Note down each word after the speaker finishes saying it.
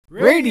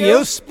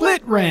Radio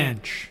Split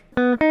Ranch.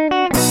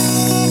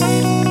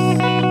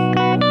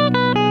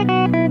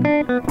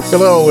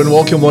 Hello and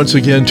welcome once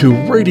again to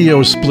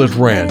Radio Split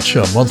Ranch,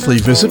 a monthly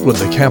visit with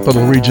the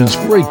Capital Region's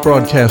great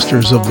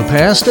broadcasters of the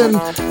past and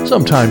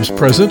sometimes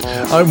present.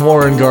 I'm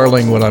Warren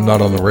Garling when I'm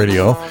not on the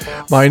radio.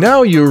 By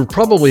now you're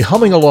probably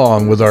humming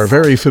along with our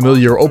very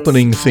familiar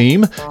opening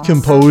theme,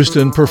 composed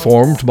and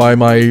performed by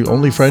my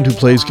only friend who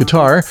plays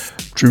guitar,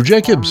 Drew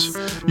Jacobs.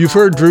 You've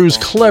heard Drew's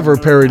clever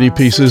parody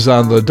pieces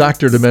on the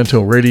Dr.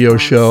 Demento radio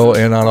show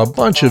and on a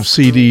bunch of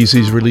CDs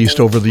he's released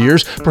over the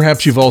years.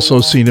 Perhaps you've also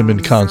seen him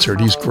in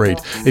concert. He's great.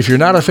 If you're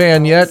not a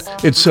fan yet,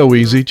 it's so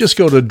easy. Just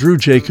go to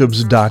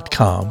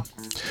drewjacobs.com.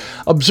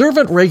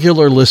 Observant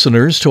regular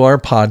listeners to our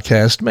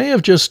podcast may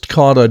have just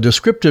caught a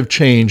descriptive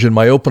change in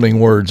my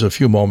opening words a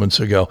few moments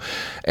ago.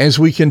 As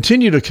we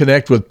continue to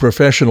connect with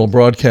professional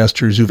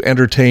broadcasters who've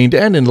entertained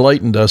and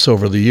enlightened us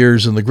over the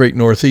years in the great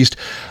Northeast,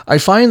 I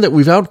find that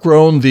we've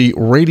outgrown the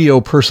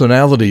radio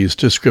personalities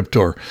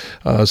descriptor.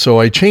 So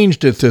I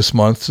changed it this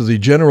month to the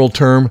general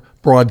term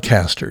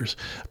broadcasters.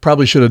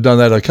 Probably should have done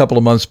that a couple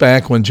of months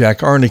back when Jack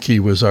Arneke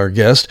was our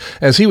guest,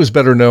 as he was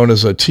better known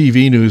as a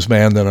TV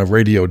newsman than a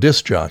radio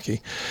disc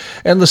jockey.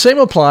 And the same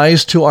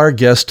applies to our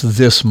guest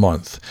this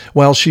month.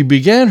 While she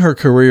began her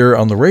career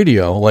on the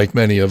radio, like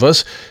many of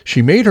us,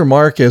 she made her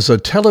mark as a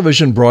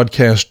television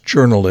broadcast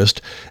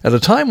journalist at a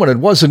time when it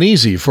wasn't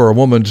easy for a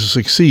woman to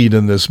succeed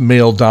in this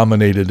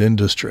male-dominated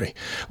industry.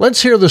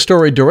 Let's hear the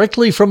story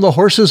directly from the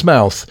horse's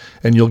mouth,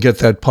 and you'll get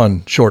that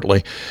pun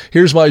shortly.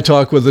 Here's my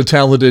talk with the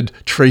talented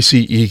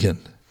Tracy Egan.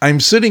 I'm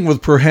sitting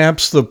with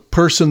perhaps the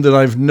person that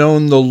I've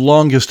known the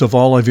longest of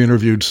all I've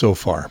interviewed so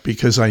far,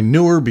 because I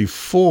knew her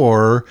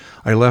before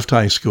I left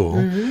high school.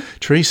 Mm-hmm.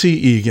 Tracy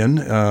Egan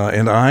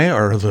and I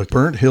are the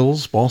Burnt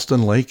Hills,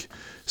 Ballston Lake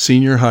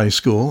Senior High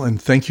School,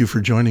 and thank you for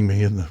joining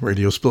me in the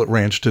Radio Split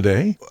Ranch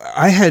today.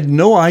 I had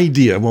no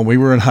idea when we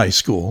were in high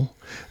school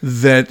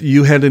that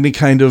you had any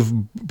kind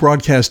of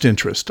broadcast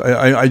interest.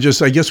 I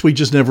guess we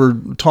just never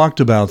talked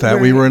about that.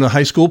 Right. We were in a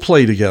high school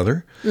play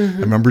together. Mm-hmm.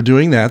 I remember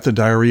doing that, The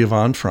Diary of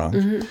Anne Frank.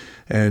 Mm-hmm.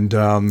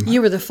 And you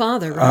were the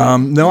father, right?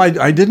 No,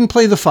 I didn't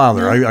play the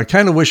father. No. I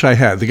kind of wish I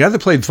had. The guy that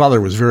played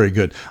father was very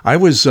good. I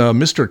was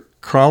Mr.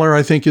 Crawler,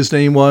 I think his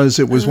name was.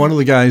 It was one of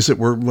the guys that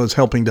was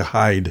helping to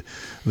hide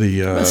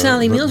the well,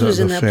 Sally Mills was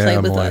in that play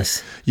with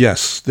us.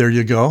 Yes, there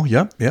you go.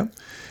 Yep.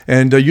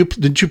 And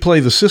did you play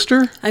the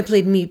sister? I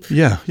played Meep.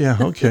 Yeah.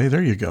 Okay,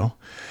 there you go.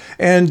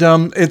 And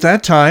at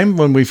that time,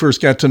 when we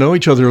first got to know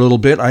each other a little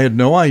bit, I had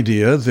no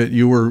idea that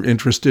you were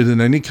interested in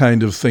any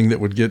kind of thing that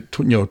would get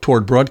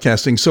toward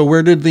broadcasting. So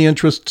where did the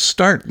interest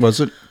start?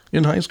 Was it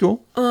in high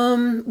school?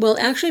 Well,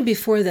 actually,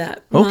 before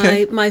that,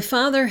 okay. My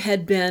father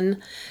had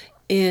been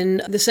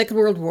in the Second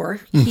World War.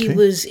 Okay. He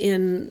was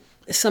in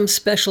some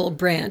special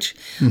branch.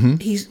 Mm-hmm.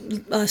 He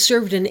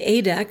served in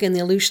Adak in the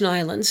Aleutian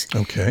Islands.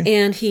 Okay.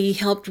 And he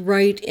helped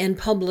write and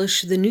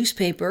publish the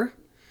newspaper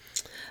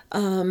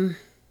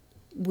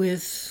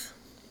with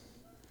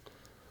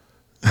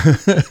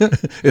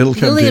It'll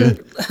come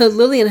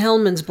Lillian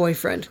Hellman's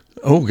boyfriend.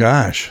 Oh,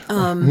 gosh.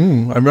 I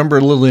remember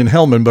Lillian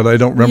Hellman, but I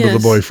don't remember the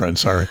boyfriend.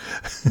 Sorry.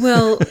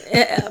 Well,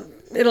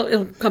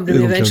 it'll come to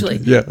me eventually.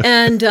 Yeah.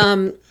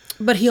 And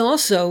but he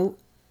also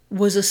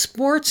was a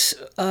sports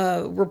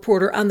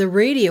reporter on the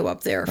radio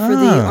up there for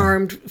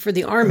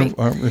the Army.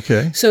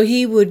 Okay. So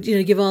he would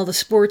give all the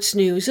sports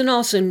news and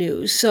also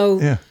news.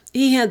 So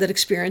he had that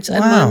experience. Wow.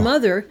 And my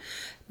mother,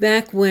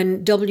 back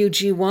when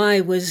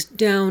WGY was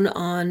down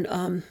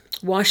on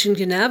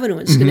Washington Avenue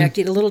in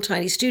Schenectady, a little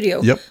tiny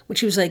studio, when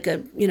she was like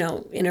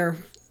in her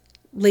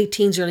late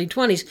teens, early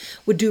 20s,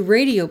 would do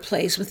radio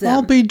plays with them.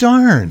 I'll be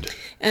darned.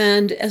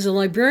 And as a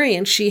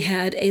librarian, she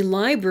had a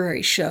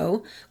library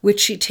show,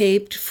 which she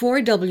taped for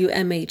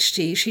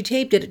WMHT. She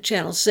taped it at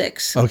Channel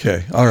 6.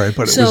 Okay, all right,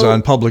 but it was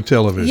on public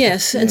television.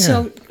 Yes, and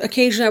so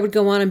occasionally I would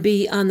go on and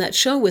be on that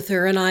show with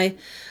her, and I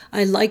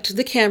liked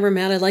the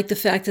cameraman. I liked the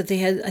fact that they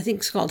had, I think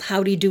it's called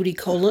Howdy Doody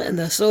Cola and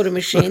the soda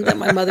machine that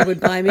my mother would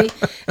buy me.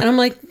 And I'm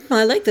like,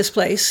 I like this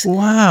place.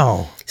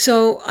 Wow.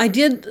 So I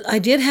did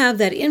have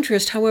that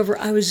interest. However,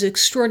 I was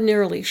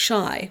extraordinarily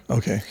shy.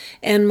 Okay.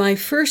 And my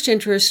first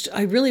interest,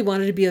 I really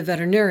wanted to be a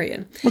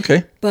veterinarian.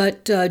 Okay.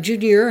 But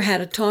Junior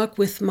had a talk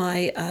with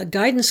my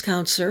guidance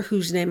counselor,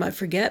 whose name I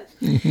forget.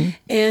 Mm-hmm.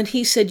 And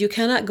he said, you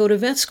cannot go to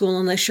vet school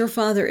unless your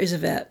father is a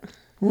vet.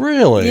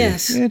 Really?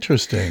 Yes.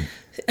 Interesting.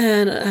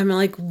 And I'm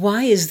like,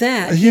 why is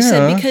that? He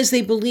said, because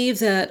they believe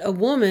that a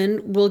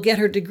woman will get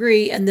her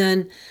degree and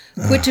then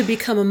quit to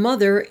become a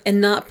mother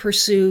and not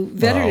pursue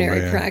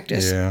veterinary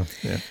practice. Yeah.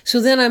 So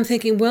then I'm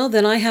thinking, well,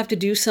 then I have to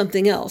do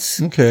something else.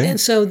 Okay.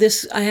 And so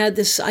I had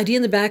this idea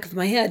in the back of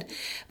my head,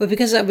 but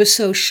because I was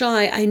so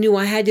shy, I knew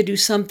I had to do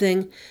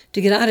something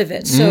to get out of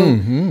it. So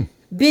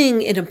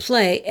being in a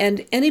play,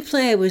 and any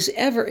play I was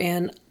ever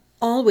in,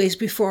 always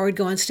before I would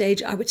go on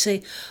stage, I would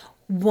say,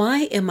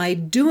 why am I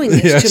doing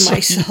this to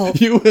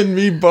myself? You and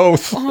me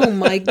both. Oh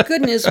my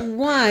goodness,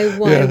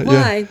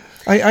 why?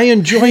 I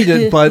enjoyed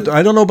it, but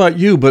I don't know about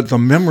you, but the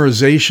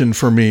memorization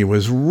for me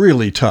was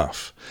really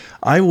tough.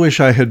 I wish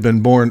I had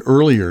been born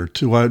earlier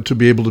to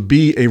be able to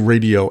be a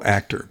radio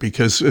actor,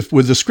 because if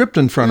with the script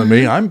in front of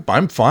me,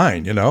 I'm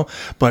fine,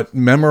 But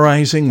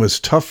memorizing was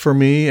tough for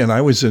me, and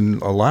I was in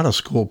a lot of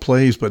school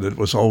plays, but it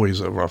was always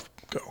a rough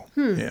go.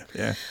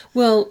 Yeah.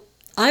 Well,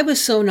 I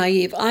was so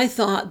naive. I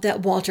thought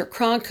that Walter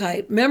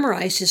Cronkite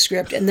memorized his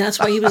script, and that's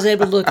why he was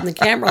able to look in the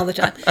camera all the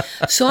time.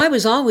 So I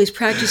was always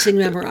practicing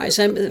memorize.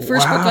 The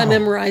first book I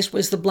memorized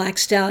was The Black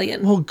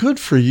Stallion. Well, good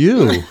for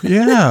you.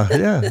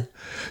 Yeah.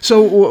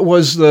 So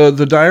was the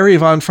Diary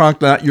of Anne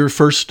Frank not your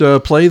first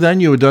play then?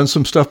 You had done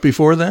some stuff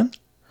before then?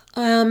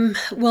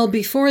 Well,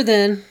 before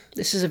then,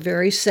 this is a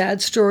very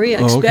sad story.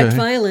 I expect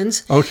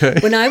violence. Okay.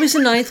 When I was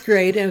in ninth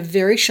grade and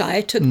very shy,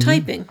 I took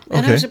typing,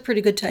 and I was a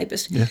pretty good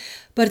typist. Yeah.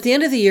 But at the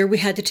end of the year, we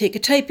had to take a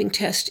typing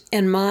test,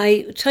 and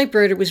my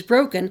typewriter was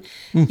broken.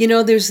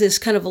 There's this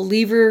kind of a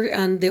lever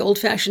on the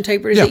old-fashioned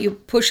typewriters that you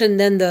push, and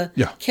then the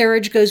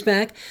carriage goes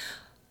back.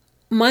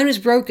 Mine was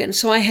broken,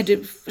 so I had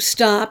to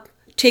stop,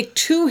 take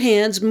two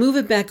hands, move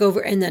it back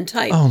over, and then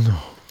type. Oh, no.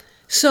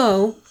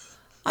 So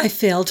I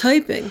failed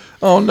typing.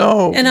 Oh,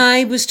 no. And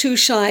I was too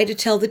shy to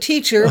tell the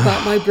teacher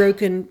about my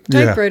broken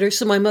typewriter.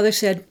 So my mother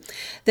said,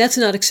 that's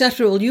not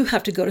acceptable. You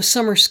have to go to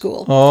summer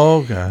school.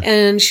 Oh, God.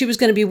 And she was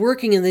going to be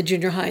working in the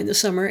junior high in the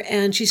summer.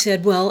 And she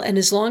said, well, and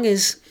as long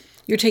as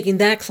you're taking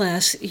that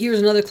class,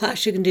 here's another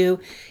class you can do.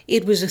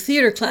 It was a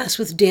theater class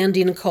with Dan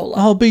DiNicola.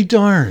 I'll be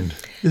darned.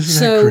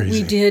 Isn't that crazy? So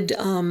we did,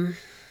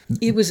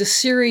 it was a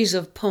series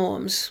of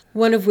poems,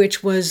 one of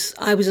which was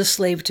I Was a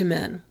Slave to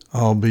Men.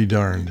 I'll be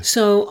darned.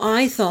 So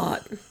I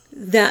thought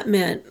that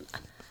meant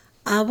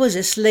I was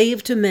a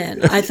slave to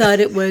men. I thought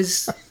it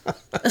was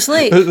a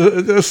slave.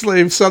 A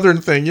slave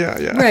Southern thing,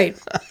 yeah. Right.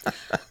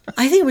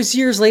 I think it was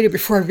years later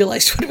before I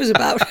realized what it was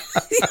about.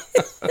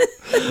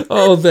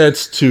 Oh,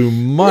 that's too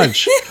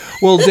much.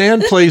 Well,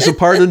 Dan plays a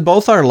part in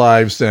both our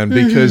lives then,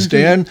 because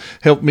Dan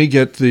helped me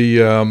get the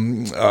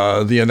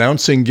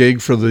announcing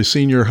gig for the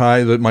senior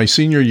high. My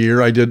senior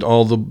year, I did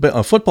all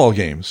the football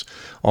games,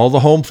 all the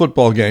home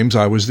football games.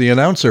 I was the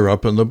announcer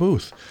up in the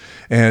booth.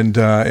 And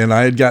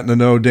I had gotten to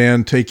know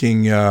Dan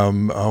taking,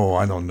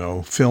 I don't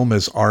know, film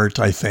as art,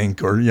 I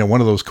think, or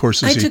one of those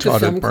courses he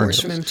taught at Barnabas. I took a film course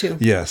from him too.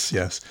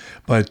 Yes.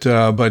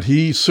 But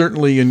he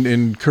certainly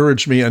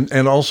encouraged me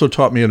and also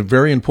taught me a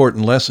very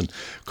important lesson.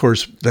 Of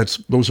course,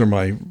 those are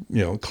my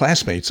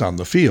classmates on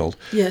the field.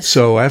 Yes.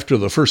 So after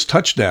the first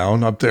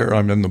touchdown up there,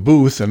 I'm in the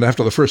booth, and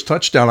after the first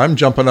touchdown, I'm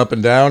jumping up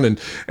and down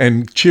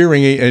and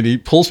cheering, and he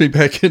pulls me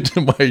back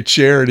into my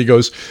chair and he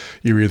goes,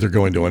 "You're either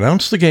going to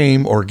announce the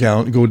game or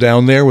go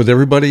down there with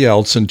everybody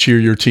else and cheer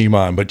your team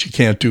on, but you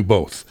can't do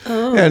both."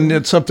 Oh. And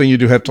it's something you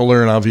do have to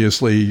learn,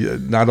 obviously,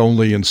 not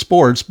only in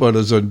sports, but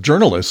as a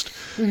journalist,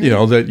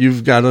 that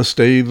you've got to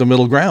stay the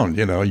middle ground.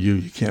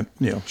 You can't,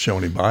 show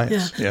any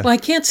bias. Yeah. Well, I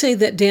can't say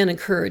that Dan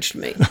encouraged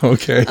me.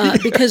 Okay.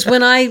 Because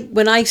when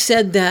I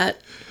said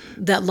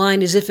that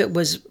line as if it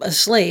was a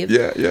slave,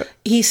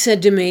 he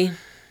said to me,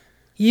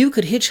 "You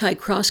could hitchhike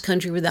cross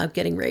country without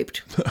getting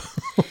raped."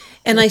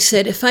 And I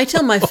said, "If I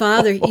tell my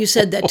father you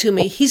said that to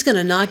me, he's going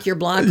to knock your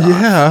block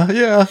off."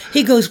 Yeah.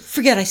 He goes,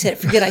 forget I said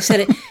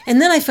it. And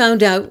then I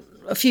found out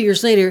a few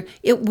years later,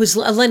 it was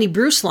a Lenny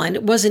Bruce line.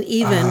 It wasn't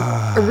even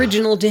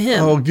original to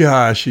him. Oh,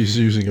 gosh, he's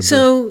using a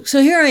So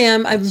here I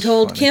am. I'm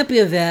told, funny. Can't be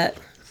a vet.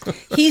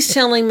 He's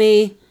telling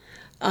me,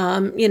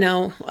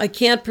 I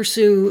can't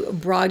pursue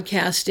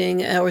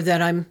broadcasting, or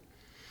that I'm,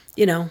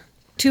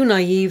 too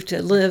naive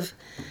to live.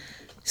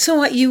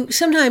 So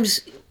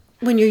sometimes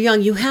when you're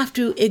young, you have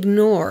to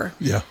ignore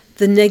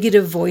the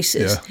negative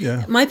voices.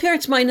 Yeah. My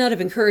parents might not have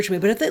encouraged me,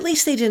 but at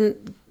least they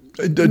didn't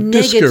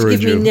give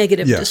me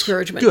negative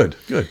discouragement.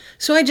 Good.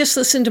 So I just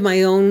listened to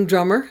my own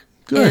drummer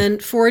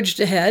and forged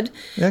ahead.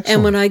 Excellent.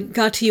 And when I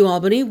got to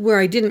UAlbany, where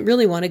I didn't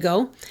really want to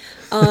go,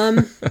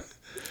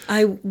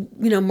 I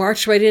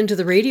marched right into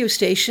the radio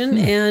station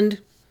and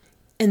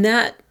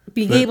that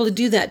being able to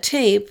do that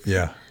tape.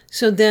 Yeah.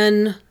 So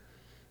then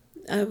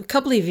a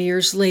couple of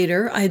years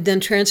later, I had then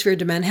transferred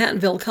to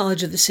Manhattanville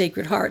College of the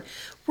Sacred Heart,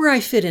 where I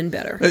fit in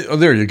better. Oh,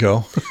 there you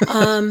go.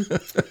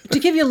 To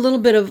give you a little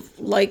bit of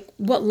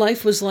what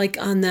life was like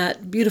on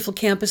that beautiful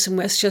campus in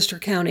Westchester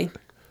County,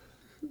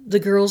 the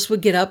girls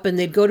would get up and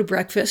they'd go to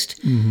breakfast,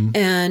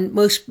 and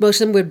most of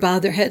them would bow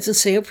their heads and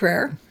say a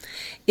prayer.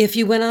 If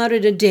you went out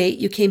at a date,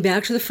 you came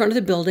back to the front of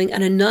the building,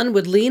 and a nun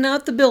would lean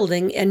out the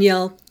building and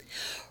yell,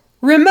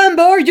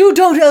 "Remember, you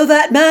don't owe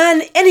that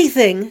man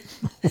anything."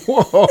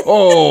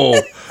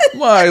 Whoa,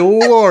 my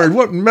Lord,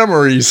 what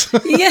memories.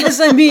 Yes,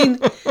 I mean,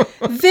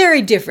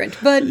 very different,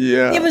 but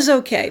it was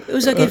okay. It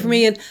was okay for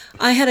me. And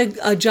I had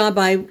a job.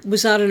 I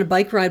was out on a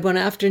bike ride one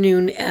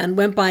afternoon and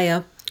went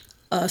by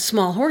a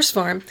small horse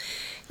farm,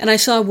 and I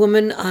saw a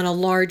woman on a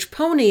large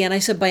pony, and I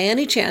said, "By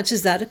any chance,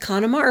 is that a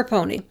Connemara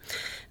pony?"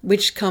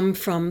 which come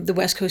from the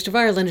west coast of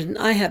Ireland, and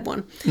I had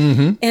one.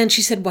 And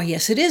she said, "Why,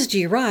 yes, it is. Do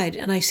you ride?"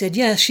 And I said,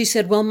 "Yes." She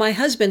said, "Well, my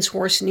husband's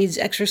horse needs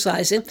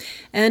exercising,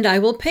 and I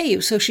will pay you."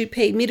 So she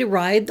paid me to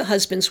ride the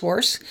husband's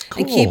horse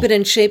and keep it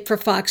in shape for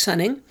fox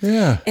hunting,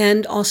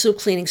 and also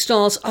cleaning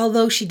stalls,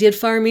 although she did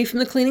fire me from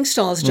the cleaning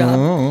stalls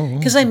job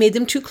because I made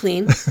them too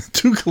clean.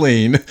 Too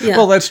clean. Yeah.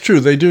 Well, that's true.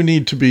 They do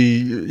need to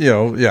be,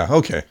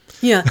 okay.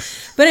 Yeah.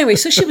 But anyway,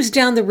 so she was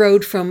down the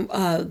road from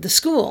the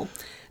school.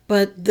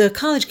 But the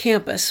college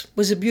campus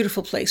was a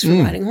beautiful place for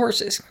riding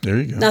horses. There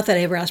you go. Not that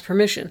I ever asked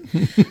permission.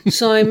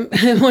 So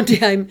one day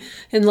I'm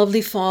in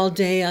lovely fall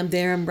day. I'm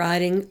there. I'm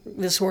riding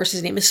this horse.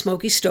 His name is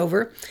Smokey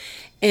Stover.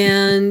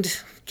 And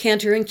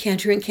cantering.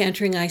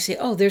 I say,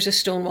 "Oh, there's a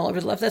stone wall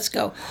over the left. Let's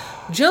go."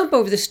 Jump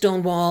over the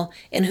stone wall.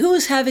 And who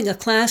is having a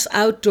class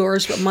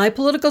outdoors but my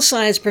political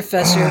science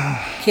professor,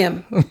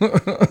 Kim,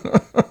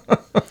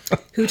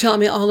 who taught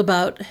me all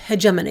about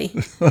hegemony.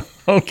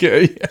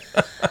 Okay.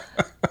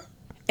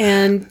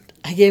 And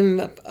I gave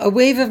him a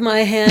wave of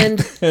my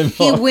hand.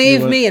 He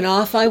waved me, and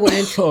off I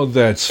went. Oh,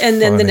 that's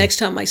And then the funny. next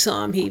time I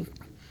saw him, he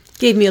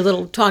gave me a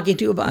little talking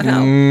to about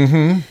how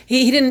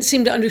he didn't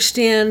seem to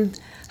understand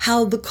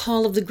how the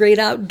call of the great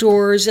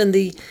outdoors and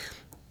the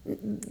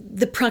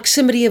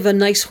proximity of a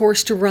nice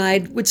horse to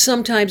ride would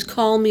sometimes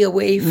call me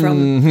away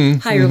from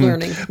higher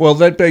learning. Well,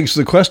 that begs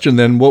the question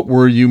then, what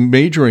were you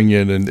majoring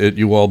in at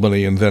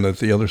UAlbany and then at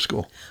the other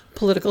school?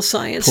 Political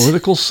science.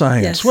 Political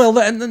science. Yes. Well,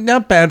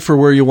 not bad for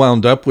where you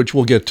wound up, which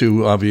we'll get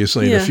to,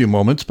 obviously, in a few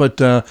moments,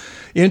 but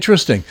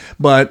interesting.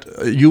 But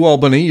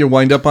UAlbany, you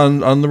wind up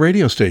on the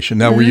radio station.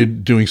 Now, were you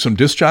doing some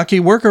disc jockey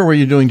work, or were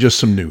you doing just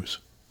some news?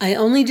 I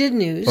only did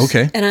news.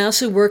 Okay. And I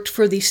also worked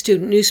for the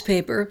student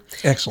newspaper.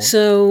 Excellent.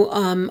 So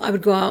I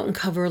would go out and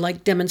cover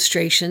like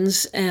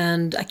demonstrations,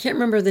 and I can't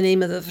remember the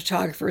name of the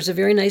photographer. He's a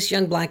very nice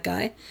young black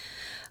guy.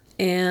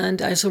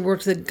 And I also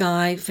worked with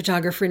a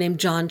photographer named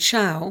John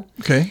Chow.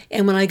 Okay.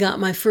 And when I got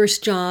my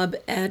first job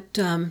at,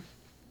 Channel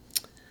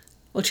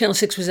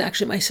 6 was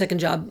actually my second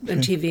job on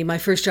TV. My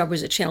first job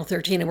was at Channel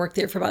 13. I worked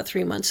there for about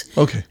 3 months.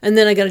 Okay. And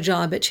then I got a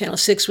job at Channel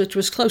 6, which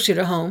was closer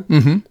to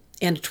home.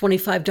 And a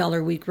 $25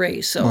 a week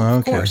raise. So,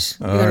 of course,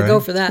 you got to go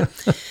for that.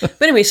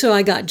 But anyway, so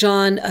I got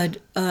John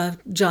a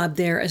job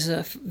there as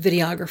a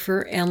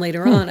videographer. And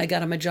later on, I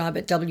got him a job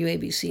at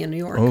WABC in New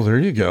York. Oh, there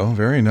you go.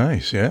 Very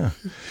nice. Yeah.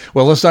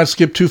 Well, let's not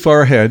skip too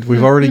far ahead.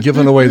 We've already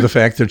given away the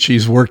fact that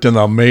she's worked in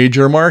a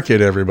major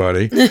market,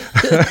 everybody.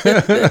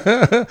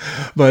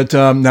 But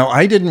now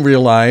I didn't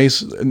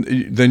realize,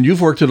 then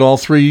you've worked at all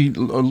three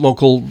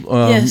local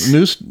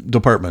news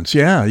departments.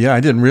 Yeah. I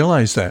didn't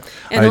realize that.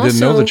 And I didn't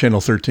know also, the Channel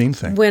 13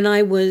 thing. When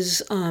I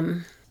was,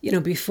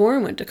 before I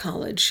went to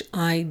college,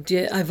 I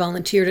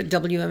volunteered at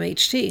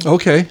WMHT.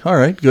 Okay. All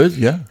right. Good.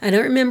 Yeah. I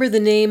don't remember the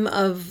name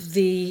of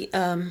the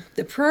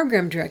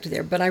program director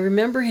there, but I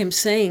remember him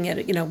saying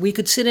it. We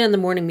could sit in on the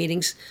morning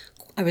meetings.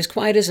 I was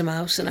quiet as a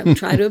mouse, and I would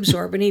try to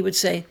absorb. And he would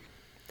say,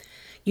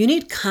 "You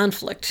need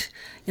conflict.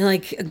 And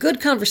like a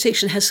good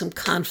conversation has some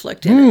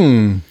conflict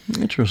in it."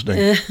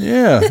 Interesting.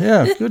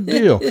 Yeah, good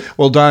deal.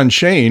 Well, Don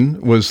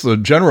Shane was the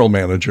general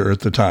manager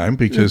at the time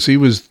because he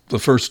was the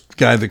first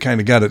guy that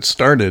kind of got it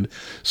started.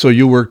 So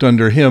you worked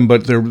under him,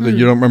 but you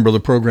don't remember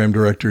the program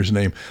director's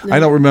name. No. I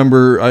don't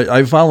remember.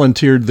 I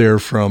volunteered there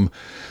from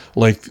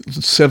like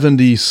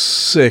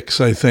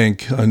 76, I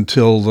think,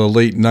 until the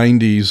late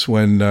 90s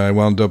when I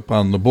wound up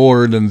on the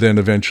board and then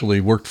eventually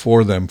worked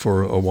for them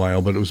for a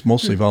while, but it was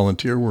mostly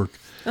volunteer work.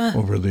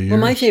 Over the years. Well,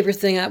 my favorite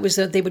thing was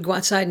that they would go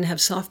outside and have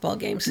softball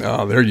games.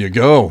 Oh, there you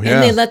go. Yeah.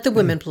 And they let the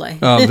women play.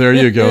 Oh, there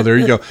you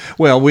go.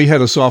 Well, we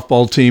had a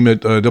softball team at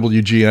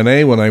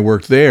WGNA when I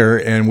worked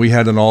there, and we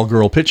had an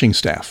all-girl pitching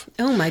staff.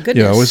 Oh, my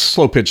goodness. It was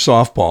slow-pitch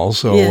softball,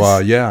 so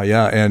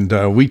yes.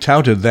 And we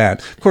touted that.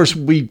 Of course,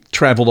 we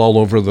traveled all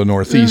over the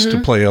Northeast to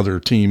play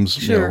other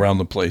teams around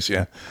the place,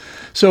 yeah.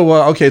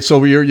 So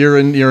so you're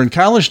in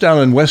college down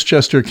in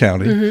Westchester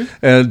County.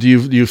 Do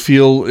you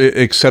feel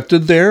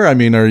accepted there? I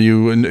mean, are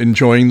you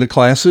enjoying the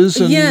classes?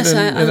 Yes,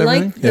 I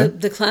like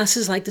the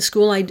classes, like the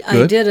school. I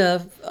did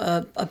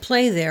a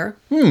play there,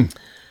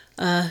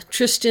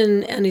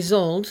 Tristan and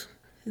Isolde.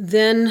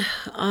 Then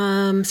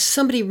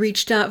somebody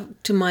reached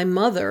out to my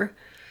mother,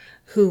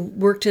 who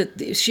worked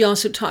she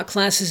also taught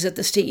classes at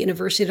the State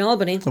University at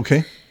Albany.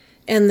 Okay,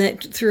 and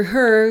that through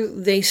her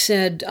they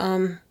said.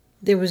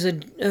 There was a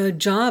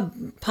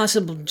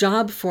possible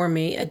job for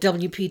me at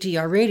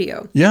WPTR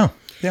Radio. Yeah.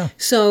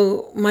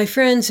 So my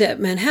friends at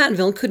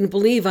Manhattanville couldn't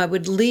believe I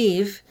would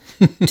leave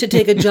to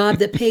take a job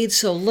that paid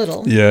so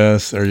little.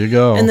 Yes, there you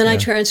go. And then I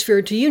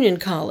transferred to Union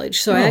College.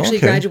 So I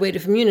actually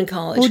graduated from Union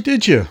College. Oh,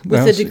 did you?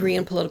 With a degree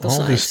in political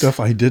science. All this stuff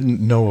I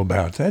didn't know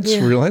about.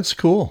 That's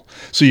cool.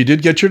 So you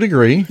did get your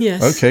degree?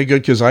 Yes. Okay,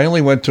 good, because I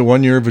only went to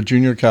 1 year of a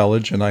junior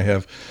college, and I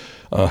have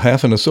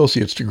half an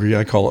associate's degree.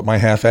 I call it my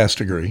half-ass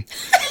degree.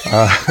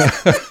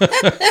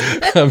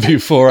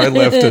 before I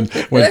left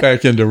and went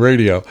back into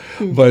radio.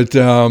 But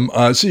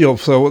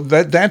so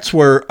that's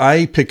where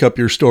I pick up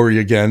your story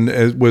again.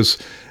 It was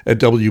at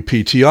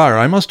WPTR.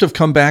 I must have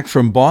come back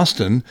from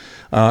Boston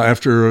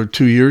after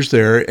 2 years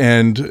there,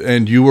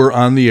 and you were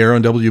on the air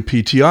on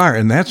WPTR,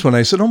 and that's when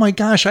I said, "Oh my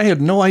gosh, I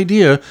had no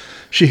idea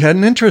she had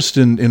an interest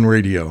in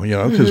radio."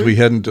 Because we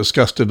hadn't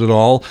discussed it at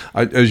all.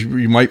 As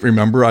you might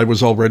remember, I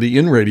was already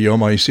in radio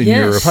my senior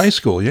year of high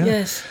school. Yeah.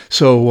 Yes.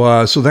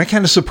 So that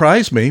kind of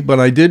surprised me, but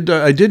I did. Do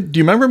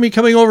you remember me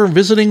coming over and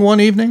visiting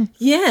one evening?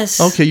 Yes.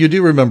 Okay, you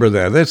do remember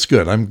that. That's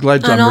good. I'm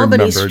glad on I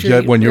Albany remembered. Street. Yeah,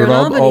 when you're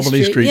on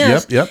Albany Street.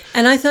 Yes. Yep.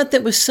 And I thought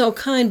that was so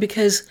kind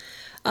because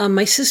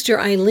my sister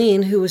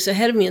Eileen, who was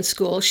ahead of me in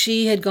school,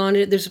 she had gone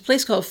to, there's a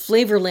place called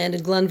Flavorland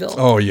in Glenville.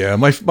 Oh, yeah.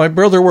 My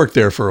brother worked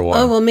there for a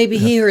while. Oh, well, maybe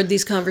he heard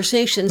these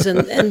conversations,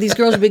 and these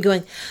girls would be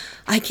going,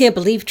 "I can't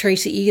believe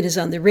Tracy Egan is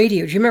on the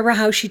radio. Do you remember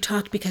how she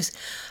talked? Because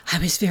I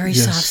was very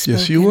soft-spoken.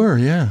 Yes, you were,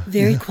 yeah.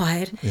 Very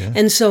quiet. Yeah.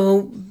 And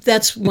so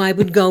that's why I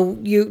would go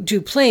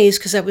do plays,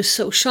 because I was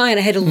so shy, and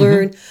I had to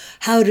learn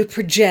how to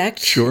project.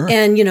 Sure.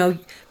 And,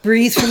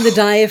 breathe from the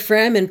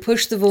diaphragm and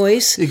push the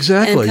voice.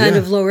 Exactly, And kind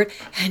yeah. of lower it.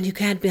 And you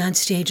can't be on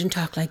stage and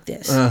talk like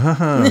this.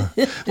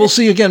 Well,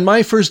 see, again,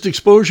 my first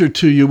exposure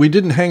to you, we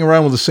didn't hang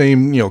around with the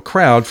same,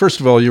 crowd. First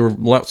of all, you were a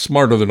lot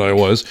smarter than I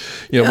was,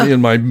 in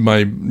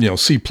my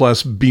C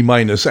plus, B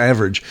minus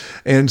average.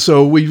 And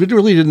so we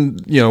really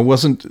didn't,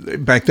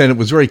 wasn't, back then it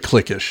was very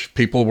cliquish.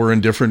 People were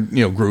in different,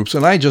 groups.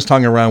 And I just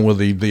hung around with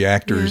the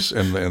actors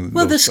and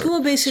well, the those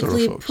school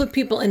basically sort of folks. put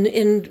people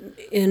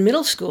in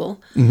middle school.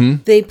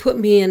 They put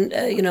me in,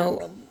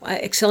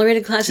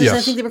 accelerated classes, I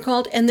Yes. think they were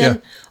called. And then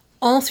Yeah.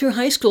 all through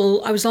high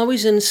school, I was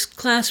always in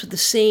class with the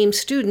same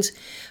students,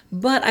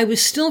 but I was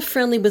still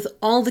friendly with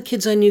all the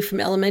kids I knew from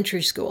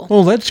elementary school.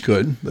 Well, that's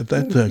good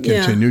that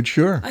continued.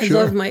 Sure. I sure.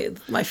 love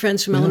my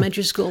friends from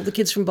elementary school, the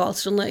kids from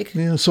Boston Lake.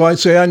 Yeah, so I'd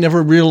say I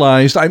never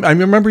realized. I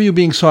remember you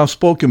being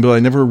soft-spoken, but I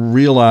never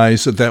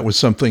realized that was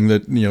something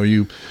that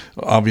you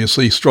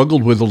obviously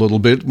struggled with a little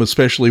bit,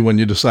 especially when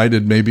you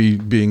decided maybe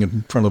being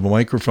in front of a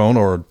microphone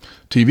or a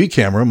TV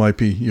camera might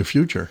be your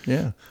future.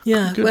 Yeah.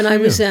 Yeah, Good when for I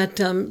was you. at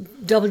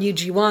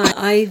WGY,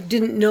 I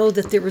didn't know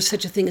that there was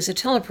such a thing as a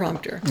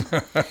teleprompter.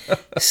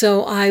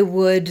 So I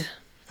would,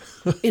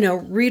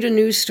 read a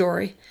news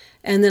story,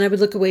 and then I would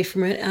look away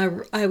from it.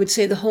 I would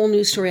say the whole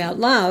news story out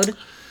loud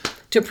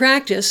to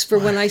practice for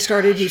when I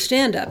started to do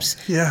stand-ups.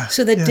 Yeah,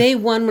 So that yeah. day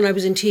one, when I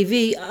was in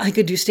TV, I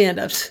could do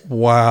stand-ups.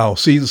 Wow.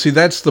 See,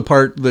 that's the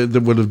part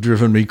that would have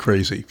driven me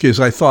crazy, because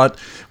I thought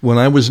when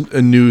I was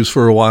in news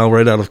for a while,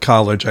 right out of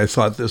college, I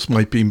thought this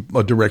might be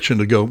a direction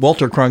to go.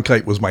 Walter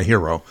Cronkite was my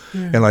hero,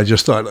 and I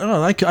just thought,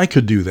 I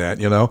could do that,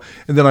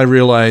 And then I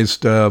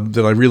realized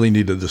that I really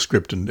needed the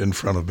script in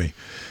front of me.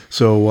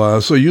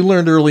 So you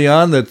learned early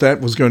on that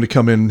was going to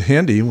come in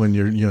handy when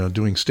you're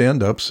doing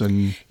stand-ups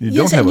and you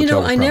don't have a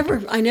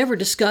teleprompter. I never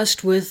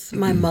discussed with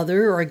my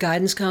mother or a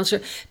guidance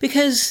counselor,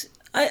 because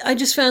I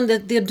just found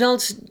that the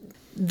adults,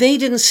 they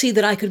didn't see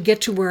that I could get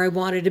to where I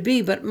wanted to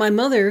be. But my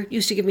mother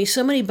used to give me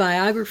so many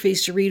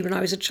biographies to read when I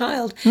was a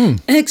child,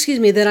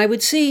 that I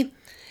would see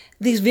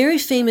these very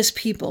famous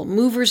people,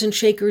 movers and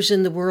shakers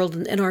in the world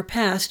and in our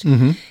past,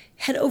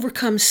 had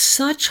overcome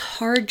such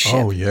hardship.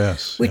 Oh,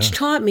 yes. Which yeah.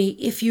 taught me,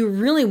 if you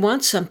really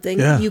want something,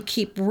 Yeah. you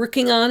keep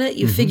working on it,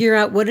 you figure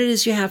out what it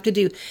is you have to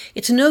do.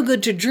 It's no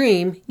good to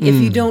dream if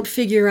you don't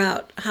figure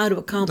out how to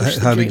accomplish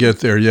the How to dream. get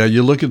there. Yeah,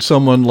 you look at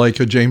someone like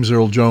a James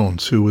Earl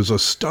Jones, who was a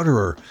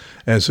stutterer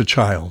as a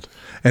child.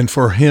 And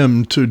for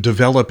him to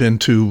develop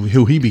into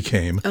who he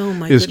became Oh,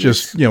 my is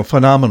goodness. just,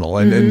 phenomenal.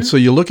 And so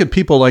you look at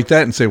people like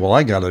that and say, well,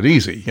 I got it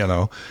easy,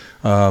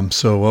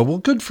 well,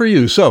 good for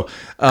you. So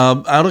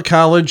out of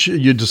college,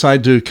 you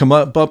decide to come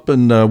up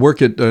and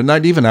work at,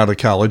 not even out of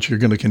college, you're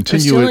going to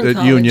continue still at in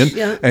college, Union.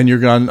 yeah. And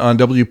you're on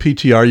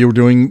WPTR. You were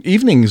doing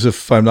evenings,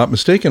 if I'm not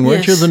mistaken,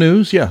 weren't you, Yes. the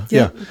news? Yeah.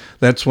 Yep.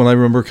 That's when I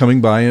remember coming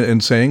by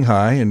and saying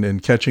hi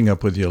and catching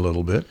up with you a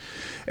little bit.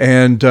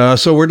 And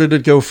so where did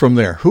it go from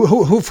there?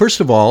 Who first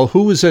of all,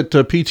 who was at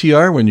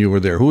PTR when you were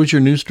there? Who was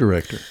your news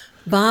director?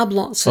 Bob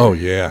Lawson. Oh,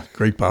 yeah.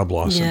 Great Bob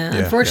Lawson. Yeah,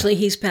 unfortunately,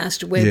 he's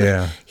passed away.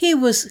 Yeah. But he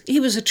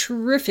was a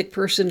terrific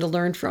person to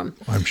learn from.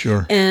 I'm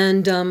sure.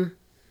 And,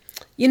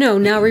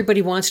 now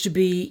everybody wants to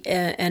be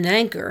an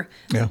anchor.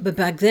 Yeah. But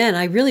back then,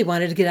 I really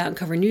wanted to get out and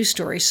cover news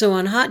stories. So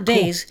on hot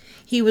days,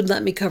 he would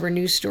let me cover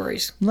news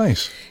stories.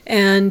 Nice.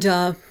 And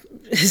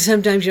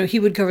sometimes, he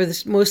would cover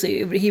this.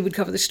 Mostly, he would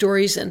cover the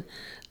stories and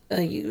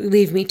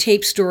leave me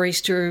tape stories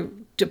to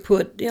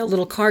put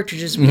little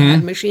cartridges we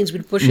had, machines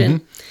we'd push in.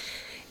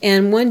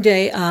 And one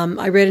day,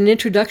 I read an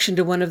introduction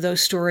to one of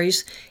those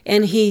stories,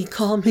 and he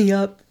called me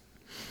up.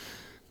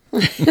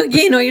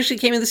 He actually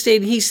came in the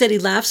state, and he said he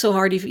laughed so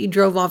hard he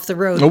drove off the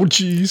road. Oh,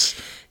 geez.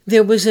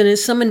 There was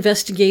some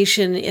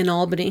investigation in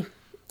Albany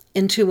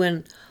into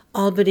an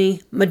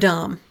Albany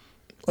madame.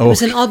 It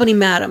was an Albany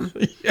madam,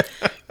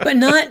 but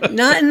not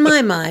in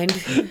my mind.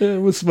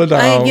 It was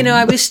Madame.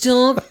 I was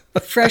still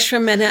fresh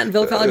from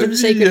Manhattanville College of the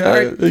Sacred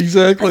Heart.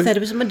 Exactly. I thought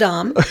it was a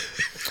madame.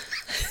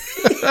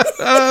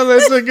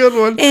 That's a good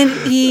one. And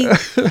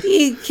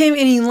he came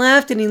and he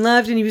laughed and he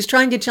laughed and he was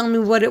trying to tell me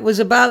what it was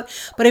about.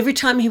 But every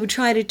time he would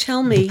try to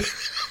tell me,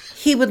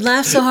 he would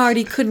laugh so hard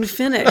he couldn't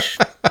finish.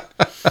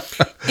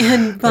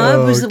 And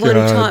Bob was the one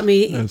who taught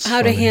me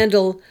how to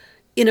handle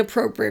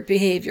inappropriate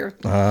behavior.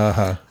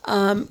 I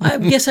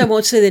guess I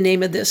won't say the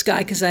name of this guy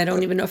because I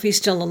don't even know if he's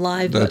still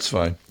alive. That's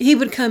fine. He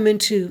would come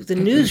into the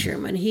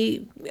newsroom and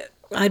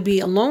I'd be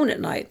alone at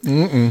night,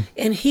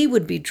 and he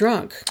would be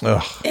drunk,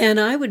 and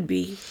I would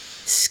be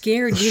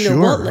scared,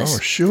 whatless. Oh,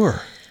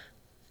 sure.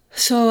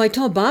 So I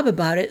told Bob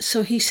about it.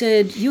 So he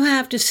said, you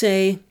have to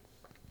say,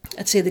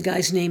 let's say the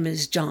guy's name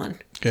is John.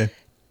 Okay.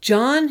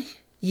 John,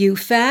 you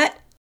fat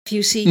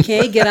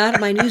F-U-C-K, get out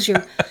of my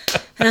newsroom.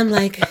 And I'm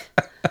like,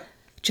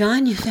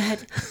 John, you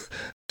fat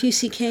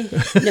F-U-C-K.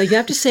 No, you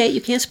have to say it.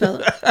 You can't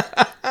spell it.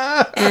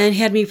 And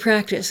he had me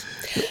practice.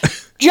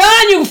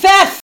 John, you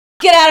fat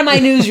get out of my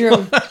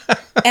newsroom.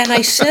 And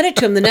I said it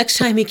to him the next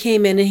time he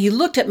came in, and he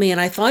looked at me, and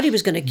I thought he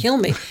was going to kill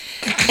me.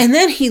 And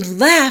then he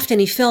laughed,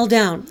 and he fell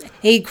down.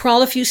 He'd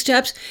crawl a few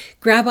steps,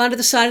 grab onto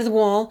the side of the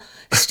wall,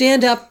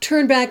 stand up,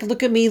 turn back,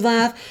 look at me,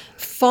 laugh,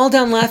 fall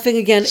down laughing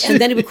again,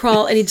 and then he would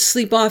crawl, and he'd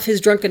sleep off his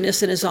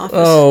drunkenness in his office.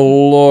 Oh,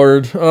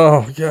 Lord.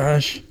 Oh,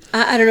 gosh.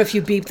 I don't know if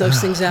you beep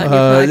those things out in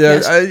your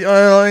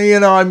podcast.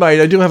 Yeah, I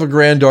might. I do have a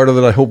granddaughter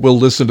that I hope will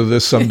listen to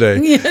this someday.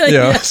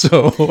 yeah.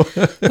 So.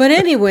 But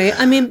anyway,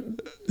 I mean,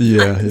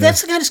 yeah.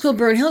 That's the kind of school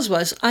Burnt Hills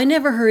was. I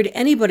never heard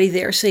anybody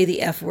there say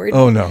the F word.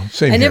 Oh, no.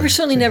 Same here.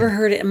 Certainly never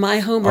heard it in my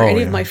home or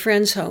any of my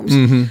friends' homes.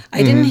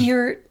 I didn't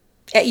hear it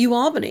at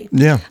UAlbany.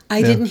 Yeah.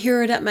 I didn't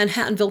hear it at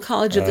Manhattanville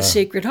College of the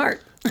Sacred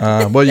Heart.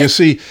 Well, you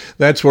see,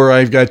 that's where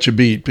I've got you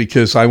beat,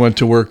 because I went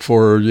to work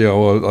for, a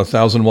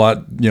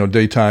 1,000-watt,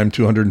 daytime,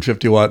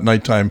 250-watt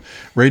nighttime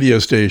radio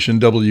station,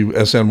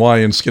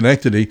 WSNY in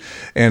Schenectady,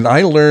 and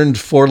I learned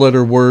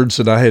four-letter words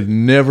that I had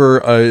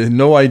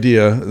no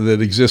idea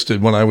that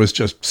existed when I was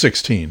just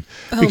 16,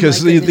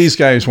 because these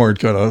guys weren't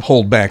going to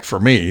hold back for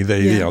me.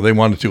 They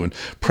wanted to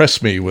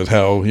impress me with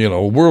how,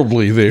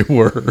 worldly they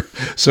were.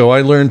 So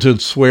I learned to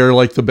swear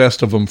like the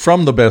best of them,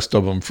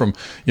 from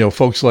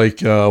folks like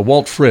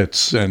Walt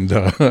Fritz and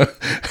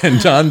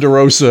Don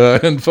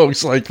DeRosa and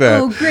folks like that.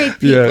 Oh, great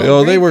people.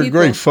 Yeah, they were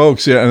great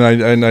folks. Yeah,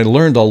 and I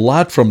learned a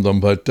lot from them.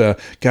 But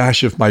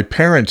gosh, if my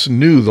parents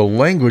knew the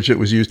language that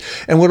was used,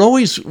 and what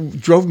always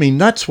drove me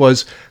nuts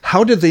was,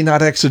 how did they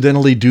not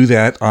accidentally do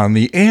that on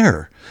the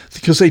air?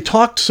 Because they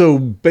talked so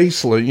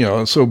basely,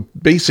 so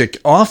basic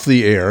off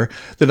the air,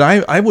 that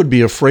I would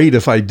be afraid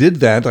if I did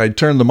that, I'd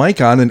turn the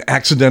mic on and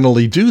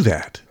accidentally do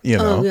that,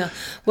 Oh, yeah.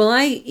 Well,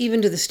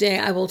 even to this day,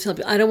 I will tell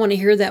people, I don't want to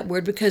hear that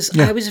word, because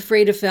I was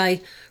afraid if I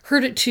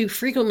heard it too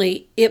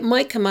frequently, it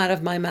might come out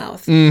of my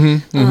mouth.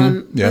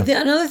 But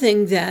another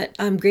thing that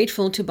I'm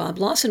grateful to Bob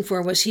Lawson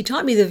for was he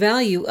taught me the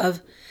value of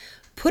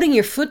putting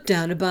your foot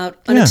down about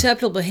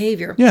unacceptable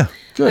behavior. Yeah,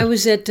 good. I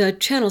was at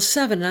Channel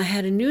 7, and I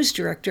had a news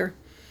director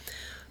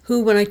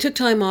who, when I took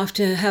time off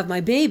to have my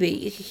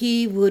baby,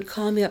 he would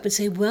call me up and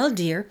say, well,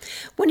 dear,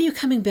 when are you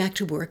coming back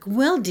to work?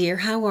 Well, dear,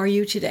 how are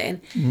you today?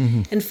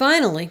 And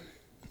finally,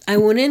 I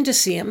went in to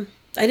see him.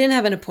 I didn't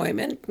have an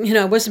appointment.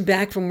 I wasn't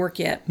back from work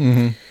yet.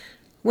 Went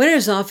in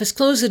his office,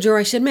 closed the door.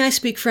 I said, may I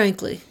speak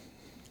frankly?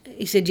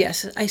 He said,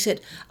 yes. I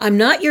said, I'm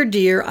not your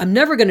dear. I'm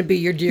never going to be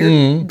your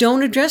dear.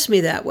 Don't address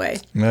me that way.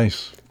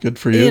 Nice. Good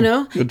for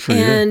you. Good for you.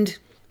 And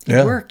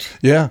it worked.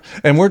 Yeah.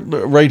 And we're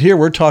right here,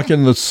 we're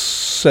talking the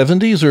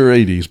 70s or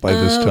 80s by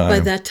this time? By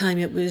that time,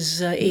 it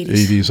was 80s.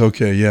 80s,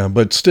 okay, yeah.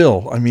 But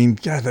still, I mean,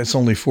 God, that's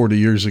only 40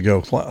 years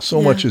ago.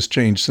 So much has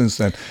changed since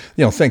then.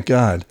 Thank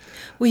God.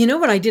 Well, you know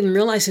what I didn't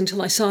realize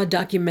until I saw a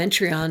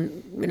documentary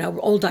on,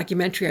 old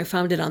documentary, I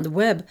found it on the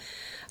web,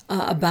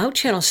 about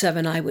Channel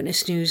 7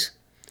 Eyewitness News.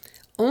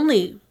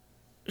 Only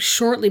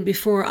shortly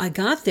before I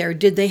got there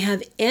did they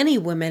have any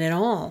women at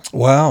all.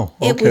 Wow.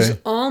 Okay. It was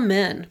all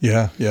men.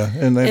 Yeah.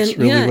 And that's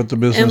really what the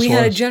business was. And we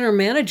had a general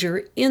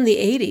manager in the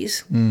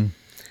 80s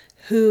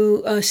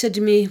who said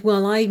to me,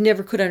 well, I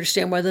never could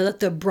understand why they let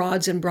the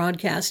broads in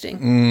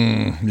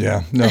broadcasting.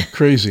 Yeah. No,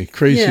 crazy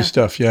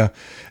stuff. Yeah.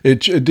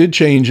 It did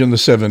change in the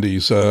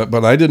 70s,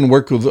 but I didn't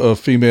work with a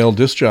female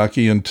disc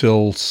jockey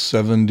until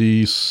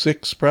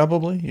 76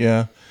 probably.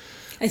 Yeah.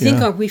 I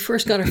think we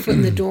first got our foot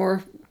in the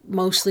door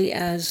mostly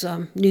as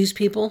news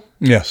people.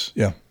 Yes,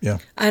 yeah.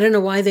 I don't know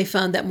why they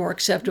found that more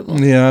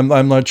acceptable. Yeah,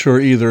 I'm not sure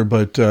either,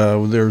 but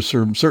there's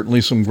certainly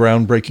some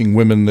groundbreaking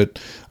women that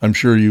I'm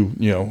sure you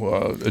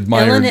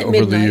admired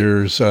over the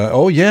years.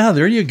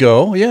 There you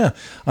go. Yeah,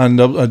 on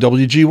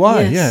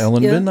WGY. Yes, yeah,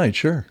 Ellen at Midnight,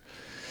 sure.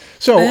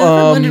 So I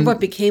often wondered what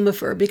became of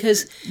her,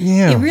 because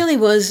it really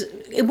was.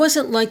 It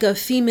wasn't like a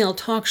female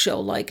talk show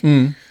like.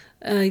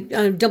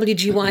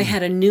 WGY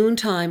had a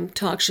noontime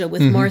talk show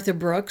with Martha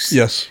Brooks.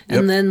 Yes.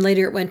 And then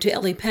later it went to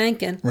Ellie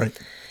Pankin. Right.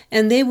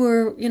 And they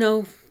were,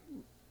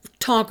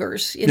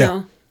 talkers,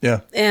 know. Yeah.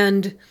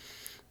 And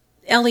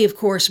Ellie, of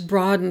course,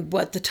 broadened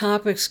what the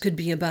topics could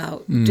be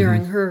about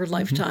during her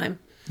lifetime.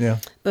 Yeah.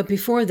 But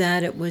before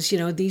that, it was,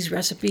 these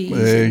recipes.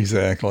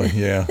 Exactly.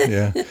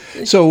 Yeah.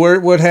 So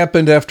what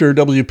happened after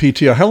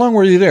WPTR? How long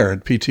were you there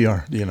at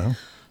PTR? Do you know?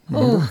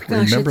 Remember? Oh,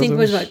 gosh, I think it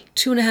was about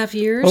 2.5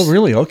 years. Oh,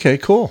 really? Okay,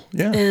 cool.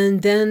 Yeah.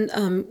 And then,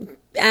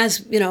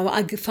 as you know,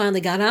 I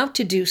finally got out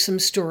to do some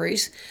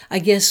stories. I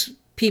guess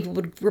people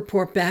would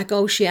report back,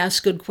 oh, she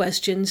asked good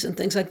questions and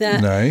things like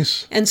that.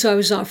 Nice. And so I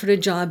was offered a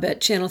job at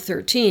Channel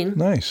 13.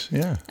 Nice,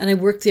 yeah. And I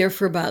worked there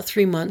for about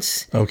 3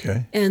 months.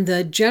 Okay. And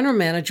the general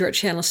manager at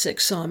Channel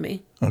 6 saw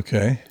me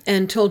Okay.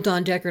 and told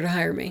Don Decker to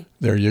hire me.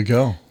 There you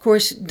go. Of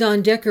course,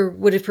 Don Decker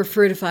would have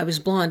preferred if I was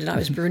blonde and I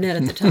was brunette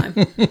at the time.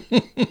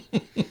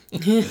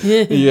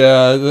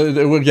 Yeah,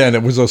 again,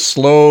 it was a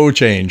slow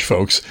change,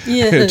 folks.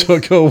 Yes. It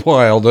took a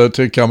while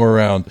to come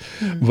around.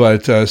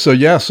 But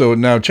so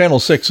now Channel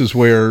 6 is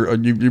where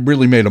you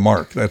really made a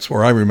mark. That's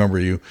where I remember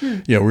you,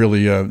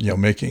 really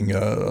making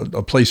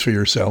a place for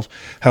yourself.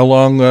 How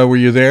long were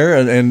you there?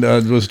 And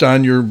was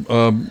Don your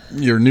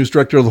news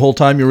director the whole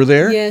time you were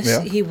there? Yes,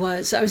 Yeah. he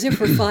was. I was there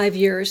for 5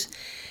 years.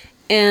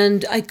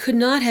 And I could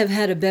not have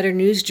had a better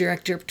news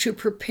director to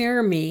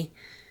prepare me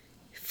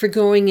for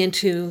going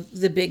into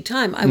the big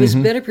time. I was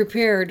better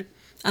prepared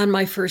on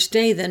my first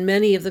day than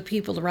many of the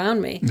people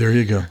around me. There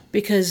you go.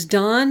 Because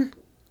Don,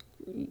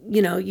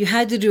 you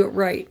had to do it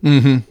right.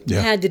 Yeah. You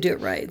had to do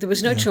it right. There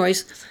was no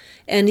choice.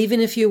 And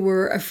even if you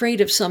were afraid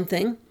of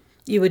something,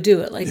 you would do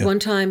it. Like one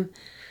time,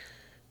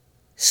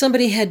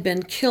 somebody had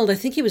been killed. I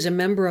think he was a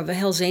member of a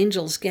Hells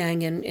Angels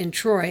gang in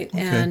Troy. Okay.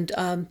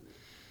 And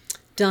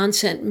Don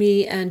sent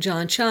me and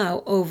John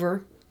Chow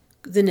over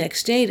the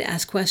next day to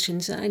ask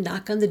questions. And I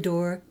knock on the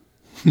door.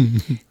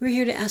 We're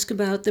here to ask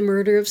about the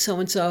murder of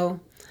so-and-so.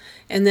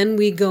 And then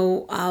we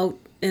go out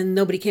and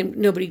nobody came,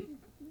 the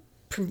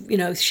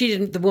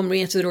woman who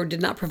answered the door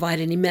did not provide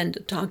any men to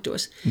talk to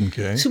us.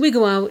 Okay. So we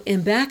go out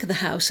in back of the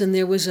house and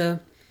there was a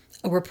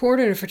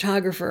reporter and a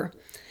photographer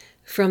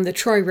from the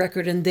Troy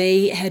Record, and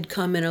they had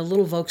come in a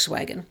little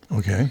Volkswagen.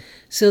 Okay.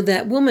 So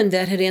that woman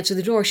that had answered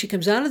the door, she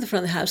comes out of the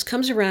front of the house,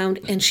 comes around,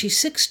 and she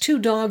sicks 2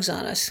 dogs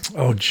on us.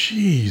 Oh,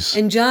 jeez.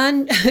 And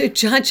John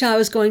Chow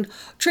is going,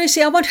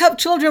 Tracy, I want to help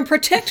children,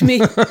 protect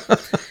me.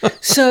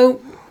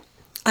 So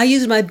I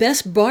used my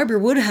best Barbara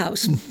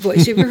Woodhouse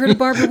voice. You ever heard of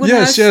Barbara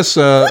Woodhouse? Yes.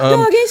 Good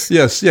doggies.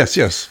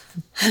 Yes.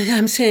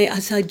 I'm saying, I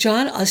said,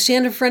 John, I'll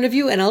stand in front of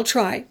you and I'll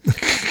try.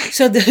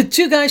 So the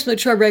 2 guys from the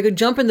Troy Record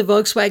jump in the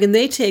Volkswagen,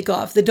 they take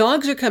off. The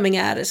dogs are coming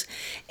at us.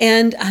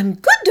 And I'm,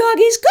 good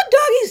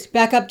doggies.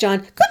 Back up, John.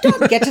 Good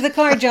dog. Get to the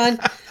car, John.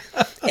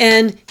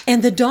 And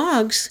the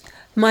dogs,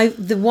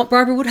 the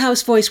Barbara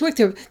Woodhouse voice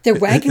worked. They're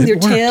wagging their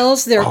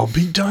tails. I'll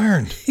be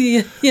darned.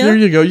 Yeah. There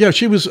you go. Yeah,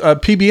 she was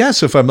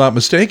PBS, if I'm not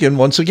mistaken.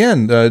 Once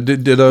again,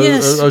 did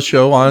a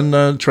show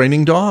on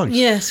training dogs.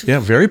 Yes. Yeah,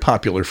 very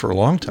popular for a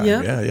long time.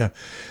 Yeah. Yeah.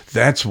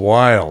 That's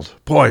wild,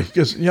 boy.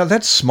 Because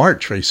that's smart,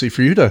 Tracy,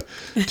 for you to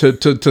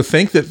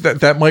think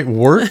that might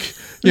work.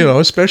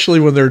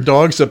 Especially when they're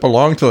dogs that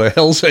belong to the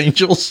Hells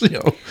Angels.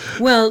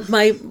 Well,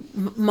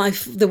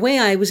 the way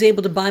I was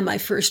able to buy my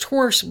first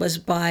horse was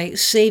by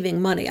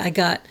saving money. I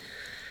got,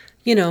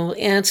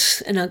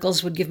 aunts and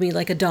uncles would give me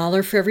like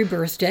 $1 for every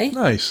birthday.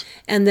 Nice.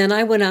 And then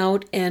I went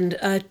out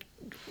and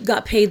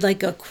got paid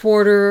like a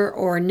quarter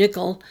or a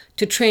nickel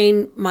to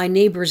train my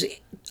neighbors'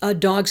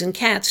 dogs and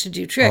cats to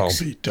do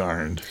tricks. I'll be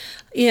darned.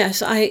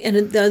 Yes,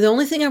 and the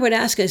only thing I would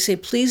ask is say,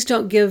 please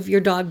don't give your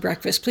dog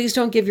breakfast. Please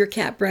don't give your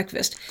cat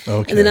breakfast.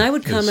 Okay. And then I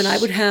would come and I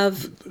would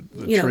have,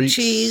 treats.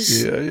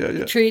 cheese,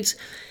 treats.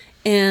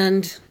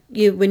 And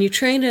when you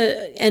train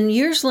and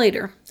years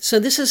later, so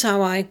this is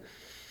how I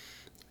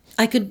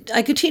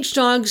could teach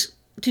dogs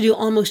to do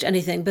almost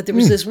anything. But there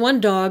was this one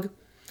dog,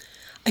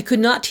 I could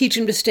not teach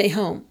him to stay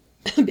home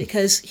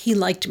because he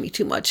liked me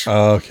too much.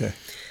 Okay.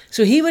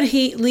 So he would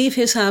leave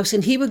his house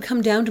and he would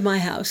come down to my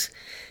house.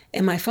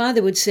 And my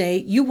father would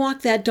say, you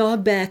walk that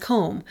dog back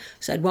home.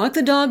 So I'd walk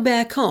the dog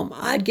back home.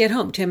 I'd get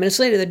home. 10 minutes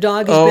later, the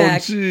dog is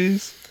back. Oh,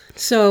 jeez.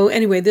 So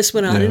anyway, this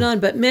went on and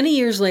on. But many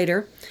years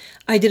later,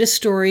 I did a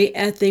story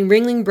at the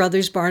Ringling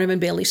Brothers Barnum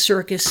and Bailey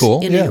Circus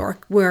in New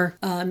York, where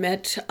I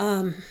met,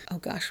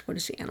 what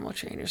is the animal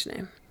trainer's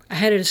name? I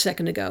had it a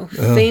second ago.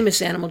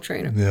 Famous animal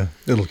trainer. Yeah,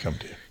 it'll come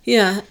to you.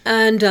 Yeah,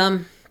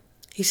 and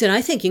he said,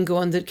 I think you can go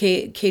on the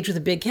cage with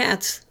the big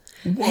cats.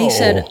 Whoa.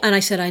 I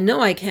said, I know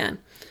I can.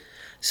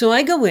 So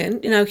I go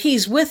in,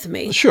 he's with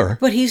me. Sure.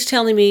 But he's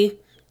telling me,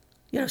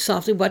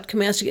 softly what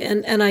commands to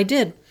get, and I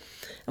did.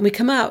 And we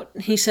come out,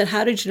 and he said,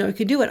 how did you know you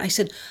could do it? I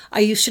said, I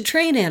used to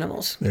train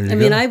animals.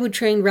 I would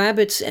train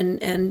rabbits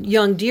and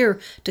young deer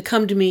to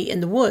come to me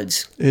in the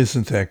woods.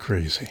 Isn't that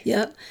crazy?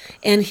 Yeah.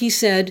 And he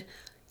said,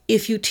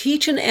 if you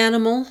teach an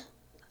animal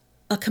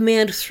a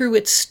command through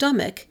its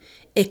stomach,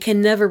 it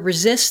can never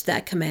resist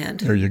that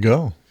command. There you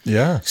go.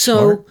 Yeah. So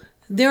smart.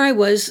 There I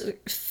was,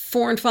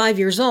 4 and 5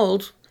 years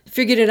old,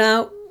 figured it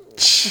out.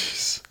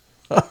 Jeez.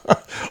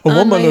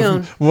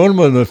 A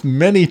woman of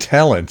many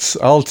talents,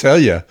 I'll tell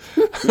you.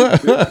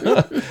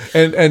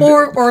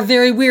 or a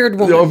very weird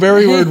woman. A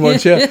very weird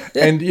ones, yeah.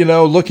 And,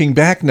 looking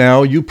back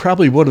now, you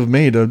probably would have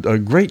made a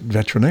great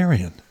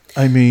veterinarian.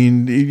 I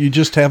mean, you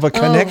just have a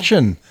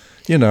connection.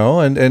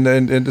 and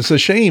it's a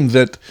shame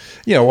that,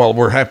 well,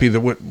 we're happy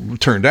that what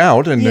turned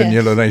out and Yes. you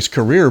had a nice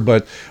career,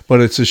 but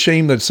it's a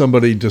shame that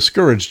somebody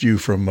discouraged you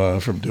from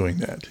doing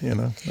that.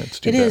 That's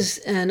too It bad. is,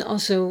 and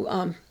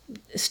also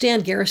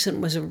Stan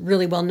Garrison was a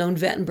really well-known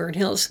vet in Burnt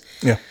Hills.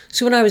 Yeah.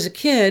 So when I was a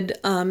kid,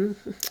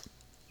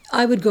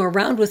 I would go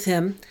around with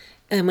him,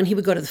 and when he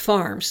would go to the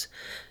farms.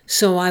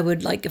 So I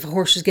would, like, if a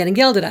horse was getting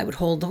gelded, I would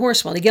hold the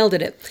horse while he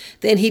gelded it.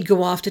 Then he'd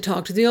go off to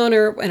talk to the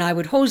owner, and I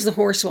would hose the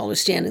horse while I was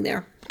standing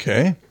there.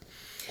 Okay.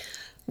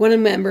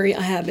 One memory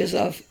I have is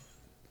of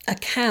a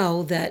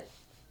cow that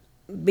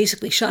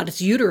basically shot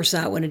its uterus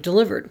out when it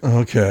delivered.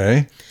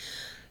 Okay.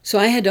 So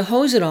I had to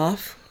hose it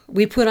off.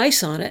 We put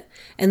ice on it,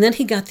 and then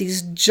he got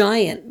these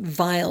giant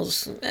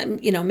vials. And,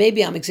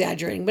 maybe I'm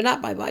exaggerating, but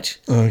not by much.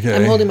 Okay.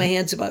 I'm holding my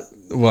hands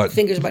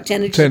fingers about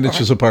 10 inches 10 apart.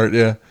 inches apart,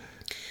 yeah.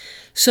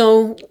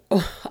 So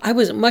I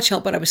wasn't much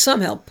help, but I was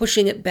some help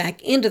pushing it back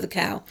into the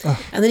cow.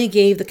 And then he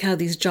gave the cow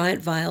these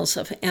giant vials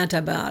of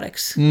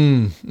antibiotics.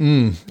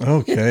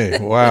 Okay,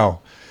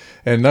 wow.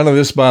 And none of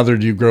this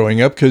bothered you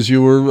growing up because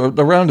you were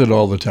around it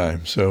all the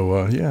time.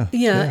 So, yeah.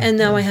 Yeah, and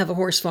now I have a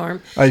horse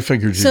farm. I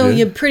figured you So did.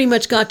 you pretty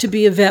much got to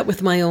be a vet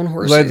with my own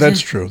horses.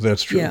 That's true.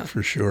 That's true, Yeah.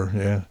 for sure,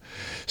 yeah.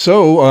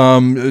 So,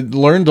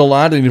 learned a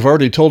lot, and you've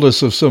already told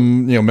us of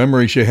some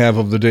memories you have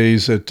of the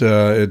days at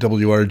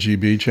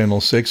WRGB Channel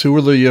 6. Who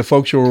were the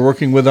folks you were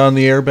working with on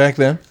the air back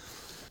then?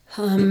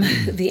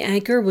 The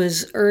anchor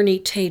was Ernie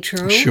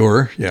Tatro.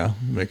 Sure, yeah,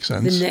 makes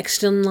The sense.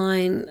 next in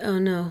line,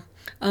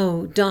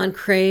 Don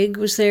Craig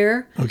was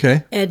there.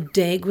 Okay, Ed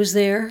Daig was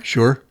there.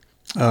 sure.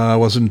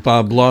 Wasn't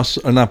Bob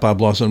Lawson, not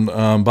Bob Lawson,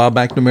 Bob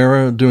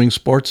McNamara doing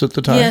sports at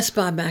the time? Yes,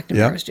 Bob McNamara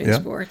Yeah, was doing yeah.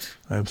 sports.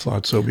 I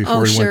thought so before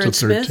Oh, he went to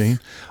Sharon 13. Smith.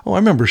 Oh, I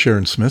remember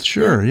Sharon Smith,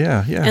 sure,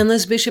 yeah. And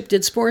Liz Bishop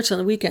did sports on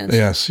the weekends.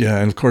 Yes, yeah.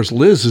 And of course,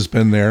 Liz has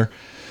been there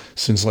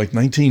since like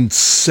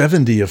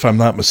 1970, if I'm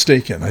not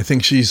mistaken. I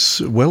think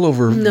she's well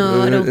over.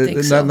 No, I don't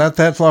think so. Not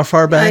that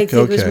far back? I think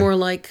okay. it was more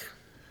like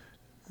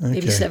maybe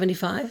Okay.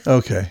 75.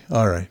 Okay,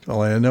 all right.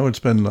 Well, I know it's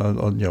been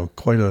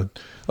quite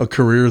a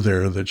career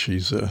there that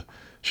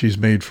she's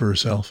made for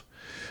herself.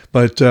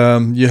 But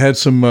you had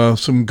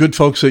some good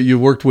folks that you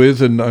worked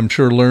with, and I'm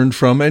sure learned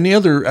from. Any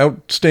other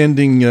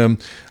outstanding? A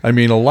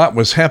lot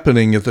was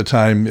happening at the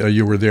time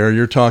you were there.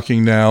 You're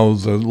talking now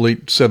the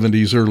late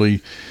 70s,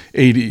 early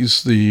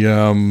 80s.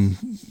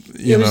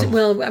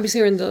 Well, I was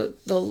there in the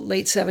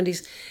late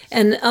 70s.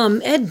 And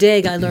Ed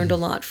Daig I learned a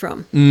lot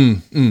from.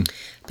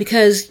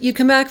 Because you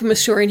come back from a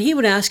story and he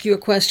would ask you a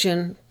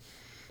question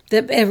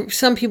that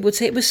some people would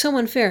say it was so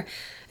unfair.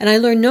 And I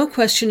learned no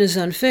question is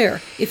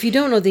unfair. If you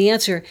don't know the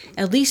answer,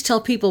 at least tell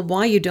people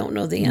why you don't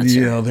know the answer.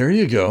 Yeah, there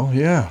you go.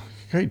 Yeah,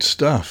 great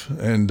stuff.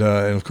 And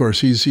of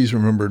course, he's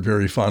remembered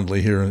very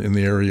fondly here in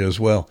the area as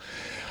well.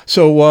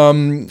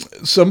 So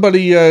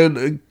somebody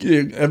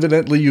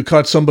evidently you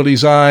caught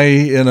somebody's eye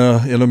in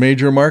a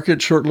major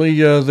market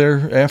shortly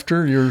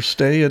thereafter your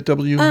stay at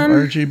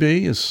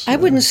WRGB. I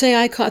wouldn't say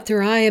I caught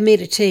their eye. I made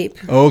a tape.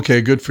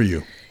 Okay, good for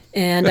you.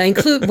 And I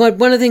include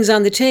one of the things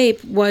on the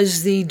tape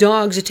was the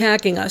dogs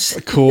attacking us.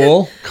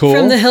 Cool.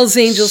 From the Hells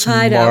Angels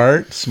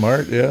hideout.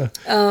 Smart, yeah.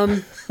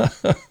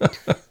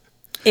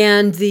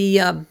 And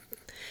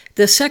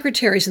the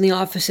secretaries in the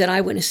office at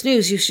Eyewitness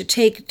News used to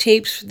take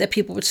tapes that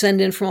people would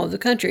send in from all over the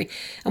country.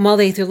 And while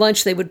they ate their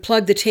lunch, they would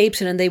plug the tapes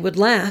in and they would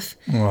laugh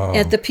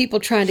at the people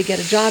trying to get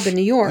a job in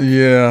New York.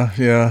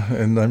 Yeah.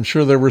 And I'm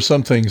sure there were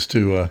some things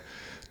to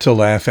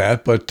laugh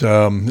at, but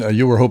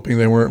you were hoping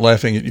they weren't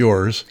laughing at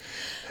yours.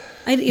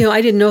 I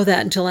didn't know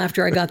that until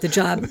after I got the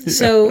job. Yeah.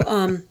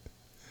 So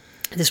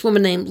this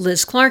woman named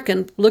Liz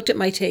Clarkin looked at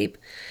my tape,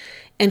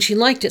 and she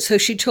liked it. So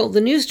she told the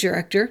news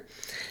director.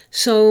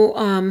 So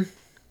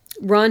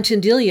Ron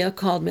Tindilia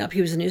called me up.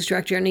 He was the news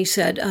director, and he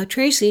said,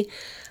 Tracy,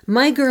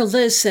 my girl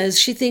Liz says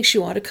she thinks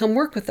you ought to come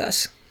work with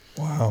us.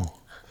 Wow.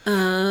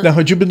 Now,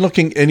 had you been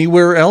looking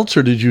anywhere else,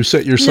 or did you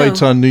set your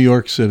sights on New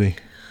York City?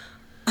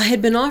 I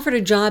had been offered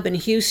a job in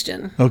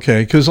Houston.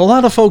 Okay, because a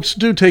lot of folks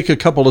do take a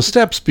couple of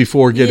steps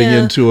before getting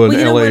into an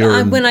LA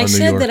or when I New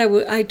said York.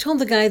 that I told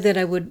the guy that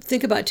I would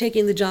think about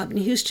taking the job in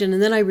Houston,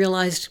 and then I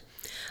realized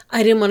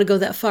I didn't want to go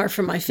that far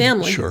from my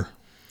family. Sure,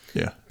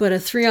 yeah. But a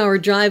 3-hour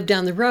drive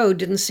down the road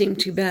didn't seem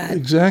too bad.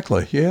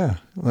 Exactly, yeah.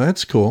 Well,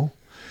 that's cool.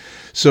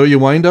 So you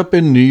wind up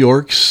in New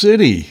York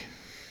City.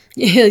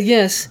 Yeah,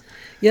 yes.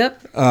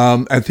 Yep.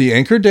 At the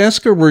anchor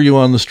desk, or were you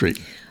on the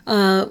street?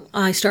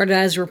 I started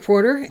as a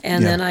reporter,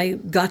 and then I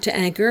got to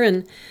anchor,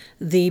 and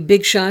the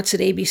big shots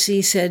at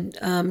ABC said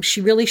she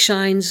really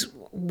shines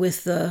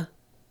with the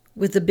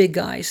big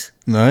guys.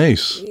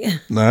 Nice.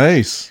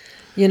 Nice.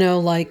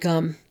 Like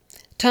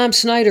Tom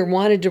Snyder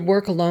wanted to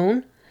work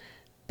alone,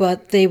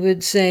 but they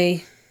would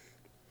say,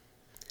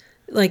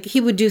 like,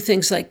 he would do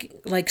things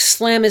like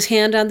slam his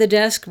hand on the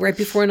desk right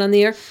before and on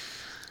the air.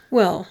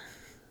 Well,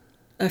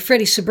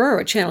 Freddie Saburo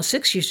at Channel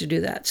 6 used to do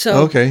that.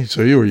 So okay,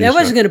 so you were used that to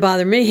wasn't it. going to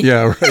bother me.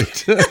 Yeah,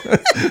 right.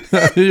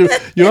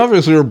 you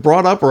obviously were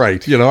brought up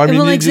right. Well,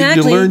 you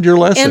exactly. learned your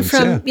lessons.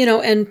 And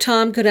and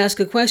Tom could ask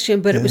a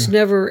question, but it was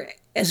never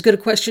as good a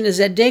question as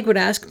Ed Daig would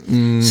ask.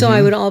 So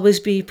I would always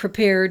be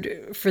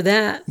prepared for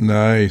that.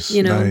 Nice.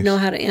 Nice. Know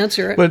how to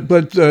answer it.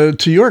 But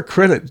to your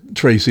credit,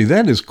 Tracy,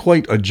 that is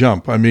quite a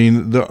jump. I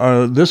mean,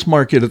 this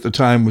market at the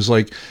time was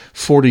like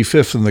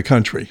 45th in the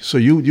country. So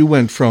you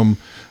went from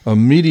a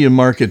medium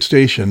market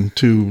station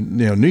to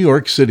New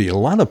York City. A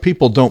lot of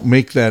people don't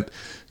make that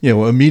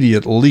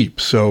immediate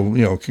leap.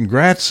 So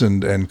congrats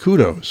and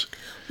kudos.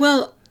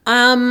 Well,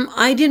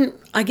 I didn't.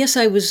 I guess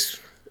I was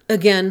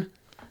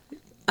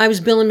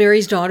Bill and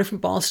Mary's daughter from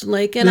Boston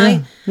Lake,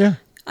 and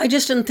I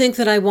just didn't think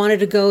that I wanted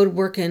to go to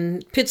work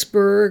in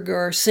Pittsburgh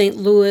or St.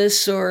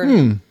 Louis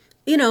or,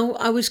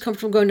 I was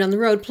comfortable going down the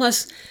road.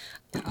 Plus,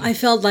 I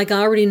felt like I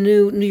already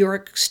knew New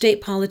York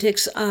state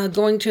politics.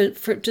 Going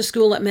to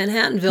school at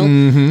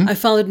Manhattanville, I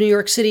followed New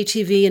York City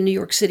TV and New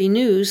York City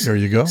news. There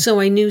you go. So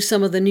I knew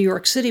some of the New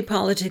York City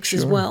politics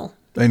as well.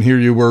 And here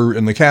you were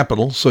in the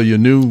capital, so you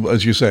knew,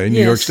 as you say,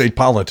 New York State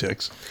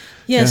politics.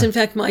 Yes, in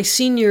fact, my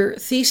senior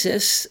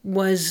thesis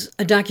was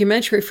a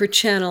documentary for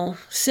Channel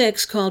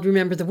 6 called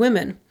Remember the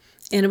Women,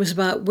 and it was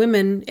about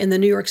women in the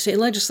New York State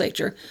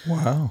legislature.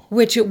 Wow.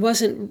 Which it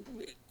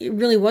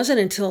really wasn't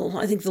until,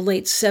 I think, the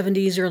late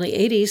 70s, early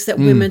 80s that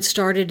women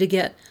started to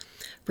get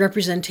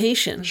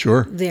representation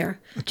there.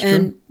 That's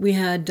and true. We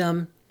had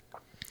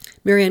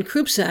Marianne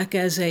Krupczak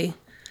as a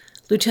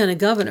lieutenant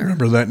governor.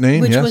 Remember that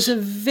name? Which yes. was a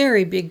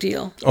very big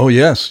deal. Oh,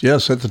 yes,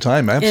 at the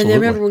time, absolutely. And I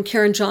remember when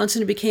Karen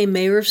Johnson became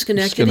mayor of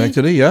Schenectady.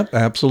 Schenectady, yep,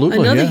 absolutely.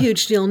 Another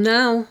huge deal.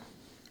 Now,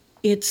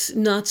 it's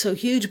not so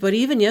huge, but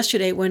even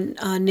yesterday when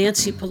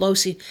Nancy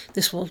Pelosi,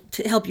 this will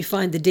help you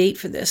find the date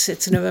for this,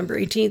 it's November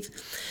 18th,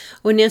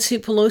 when Nancy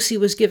Pelosi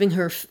was giving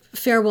her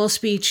farewell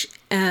speech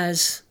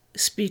as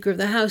Speaker of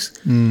the House,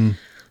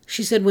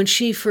 she said when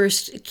she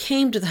first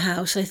came to the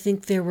House, I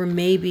think there were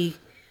maybe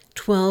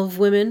 12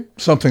 women.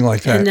 Something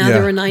like that. And now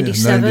there are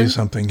 97.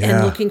 90-something, yeah.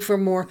 And looking for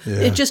more.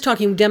 Yeah. Just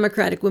talking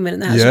Democratic women in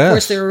the House. Yes. Of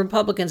course, there are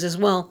Republicans as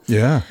well.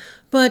 Yeah.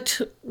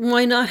 But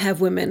why not have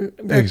women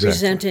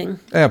representing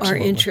our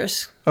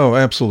interests? Oh,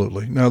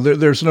 absolutely. No,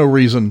 there's no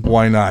reason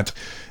why not.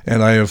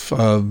 And I have,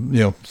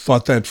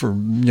 thought that for,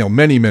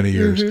 many, many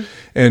years.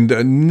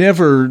 And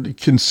never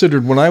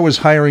considered, when I was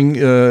hiring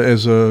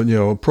as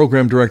a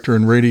program director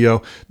in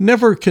radio,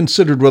 never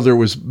considered whether it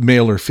was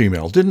male or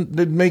female.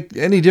 Didn't make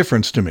any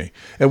difference to me.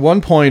 At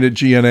one point at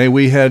GNA,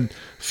 we had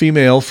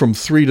female from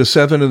 3 to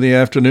 7 in the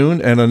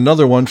afternoon and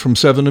another one from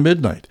 7 to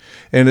midnight.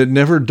 And it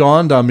never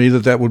dawned on me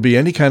that would be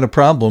any kind of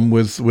problem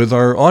with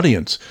our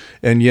audience.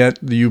 And yet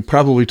you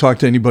probably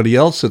talked to anybody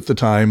else at the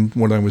time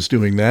when I was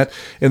doing that,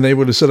 and they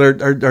would have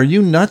said, are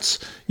you nuts?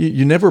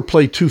 You never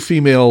play two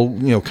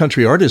female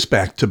country artists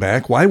back to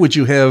back. Why would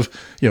you have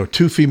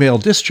two female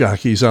disc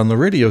jockeys on the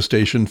radio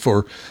station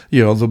for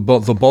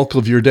the bulk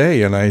of your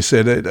day? And I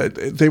said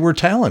they were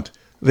talent.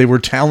 They were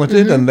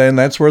talented, and then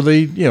that's where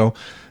they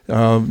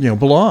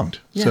belonged.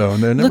 Yeah. So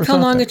look how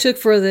long it took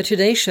for the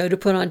Today Show to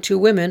put on two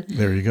women.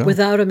 There you go.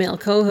 Without a male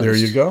co-host. There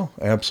you go.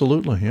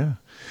 Absolutely, yeah.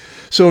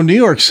 So New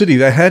York City,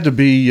 that had to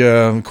be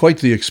quite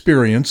the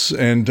experience.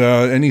 And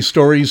any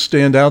stories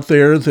stand out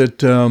there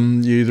that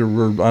you either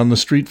were on the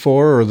street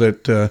for or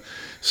that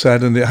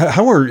sat in the...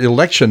 How are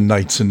election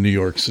nights in New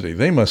York City?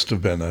 They must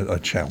have been a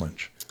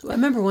challenge. I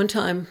remember one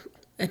time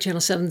at Channel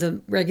 7,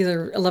 the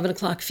regular 11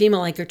 o'clock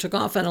female anchor took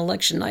off on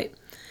election night.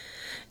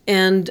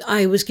 And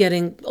I was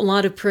getting a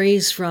lot of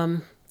praise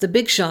from the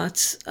big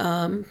shots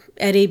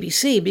at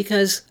ABC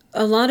because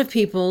a lot of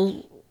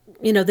people...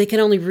 they can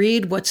only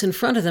read what's in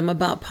front of them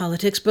about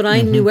politics, but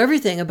I knew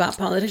everything about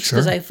politics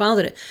because I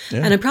followed it.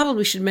 Yeah. And I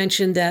probably should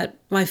mention that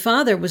my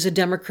father was a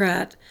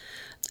Democrat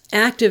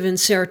active in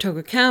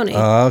Saratoga County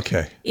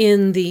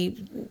in the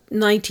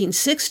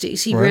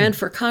 1960s. He ran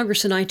for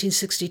Congress in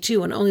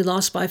 1962 and only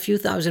lost by a few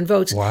thousand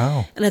votes.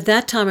 Wow. And at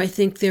that time, I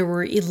think there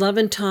were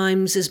 11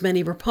 times as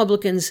many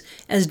Republicans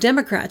as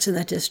Democrats in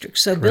that district.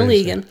 So Bill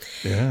Egan.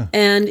 Yeah.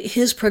 And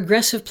his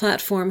progressive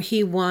platform,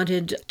 he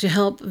wanted to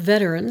help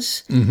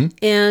veterans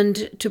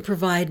and to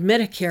provide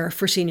Medicare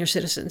for senior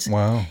citizens.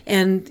 Wow.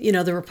 And,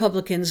 the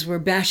Republicans were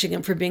bashing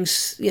him for being,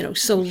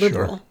 so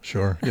liberal.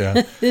 Sure,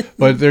 yeah.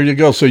 But there you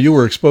go. So you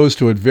were exposed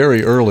to it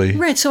very early.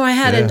 Right. So I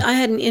had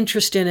an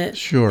interest in it.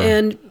 Sure.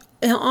 And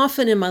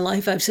often in my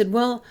life, I've said,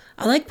 well,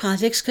 I like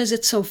politics because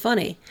it's so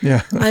funny.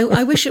 Yeah.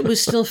 I wish it was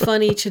still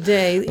funny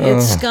today.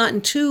 It's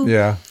gotten too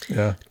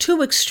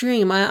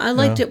extreme. I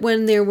liked it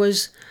when there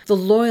was the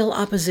loyal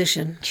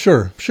opposition.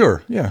 Sure.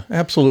 Yeah,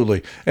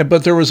 absolutely.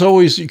 But there was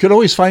you could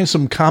always find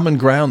some common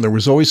ground. There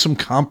was always some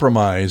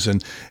compromise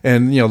and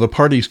the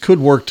parties could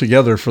work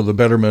together for the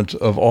betterment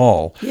of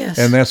all. Yes.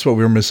 And that's what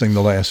we were missing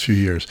the last few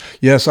years.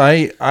 Yes,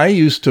 I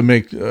used to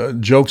make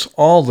jokes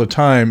all the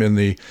time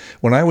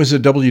when I was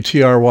at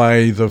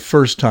WTRY the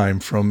first time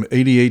from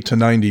 88 to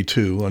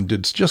 92 and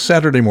did just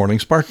Saturday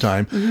mornings,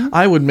 part-time,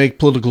 I would make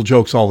political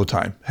jokes all the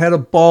time. Had a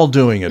ball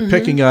doing it,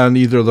 picking on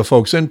either the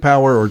folks in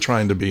power or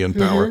trying to be in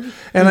power.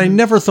 And I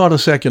never thought a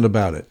second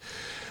about it.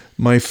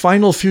 My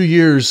final few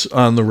years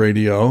on the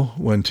radio,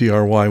 when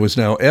TRY was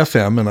now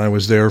FM, and I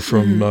was there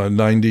from I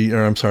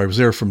was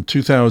there from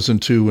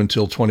 2002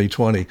 until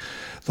 2020.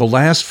 The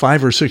last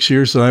 5 or 6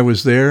 years that I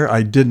was there,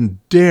 I didn't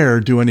dare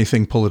do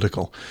anything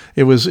political.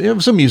 It was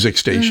a music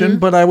station,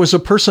 but I was a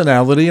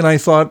personality, and I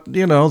thought,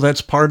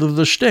 that's part of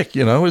the shtick,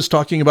 is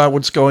talking about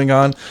what's going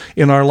on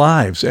in our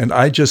lives. And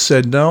I just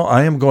said, no,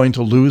 I am going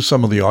to lose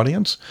some of the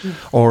audience,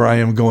 or I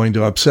am going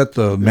to upset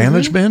the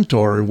management,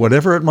 or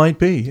whatever it might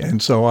be.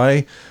 And so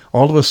I,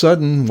 all of a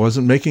sudden,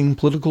 wasn't making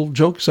political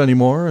jokes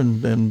anymore,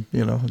 and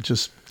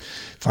just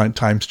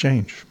times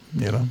change,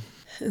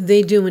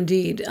 They do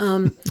indeed.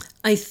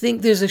 I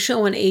think there's a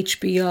show on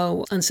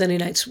HBO on Sunday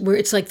nights where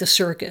it's like the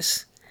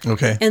circus.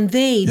 Okay. And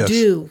they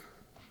do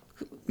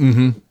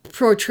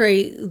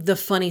portray the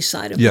funny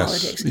side of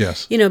politics.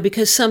 Yes.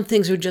 Because some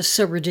things are just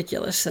so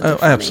ridiculous that they're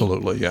funny.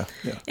 Absolutely, yeah.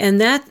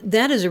 And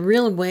that is a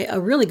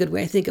really good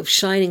way, I think, of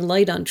shining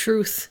light on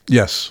truth.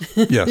 Yes.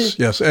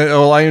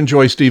 Well, I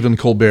enjoy Stephen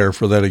Colbert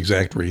for that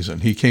exact reason.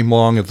 He came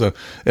along at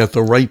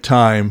the right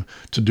time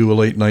to do a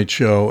late night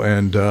show,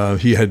 and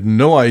he had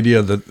no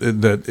idea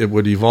that it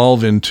would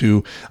evolve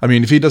into. I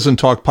mean, if he doesn't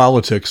talk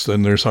politics,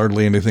 then there's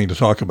hardly anything to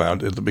talk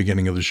about at the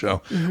beginning of the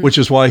show. Which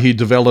is why he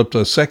developed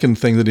a second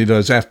thing that he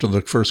does after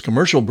the first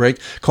commercial break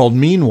called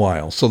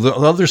Meanwhile. So the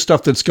other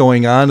stuff that's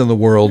going on in the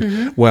world,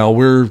 while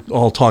we're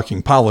all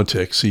talking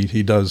politics,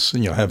 he does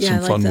have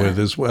some fun with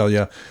as well.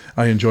 Yeah,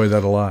 I enjoy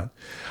that a lot.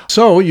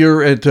 So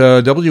you're at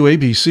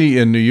WABC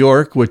in New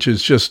York, which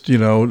is just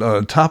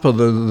top of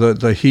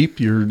the heap.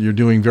 You're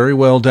doing very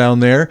well down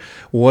there.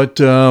 What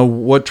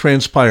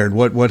transpired?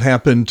 What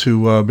happened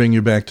to bring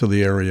you back to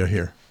the area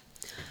here?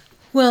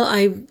 Well,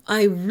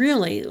 I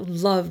really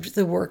loved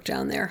the work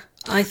down there.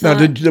 I Now,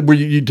 thought.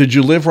 did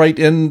you live right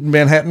in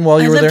Manhattan while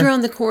you were there? I lived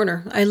around the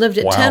corner. I lived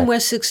at 10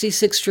 West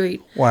 66th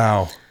Street.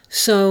 Wow.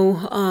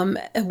 So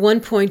at one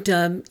point,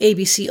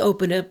 ABC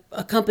opened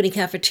a company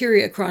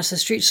cafeteria across the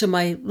street. So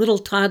my little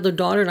toddler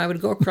daughter and I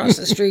would go across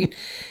the street,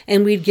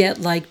 and we'd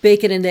get like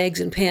bacon and eggs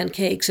and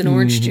pancakes and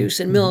orange juice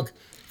and milk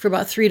for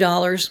about $3.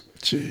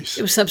 Jeez.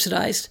 It was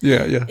subsidized.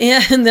 Yeah.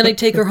 And then I'd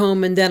take her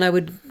home, and then I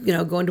would,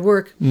 go into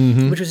work,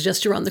 which was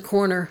just around the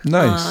corner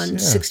on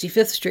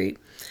 65th Street.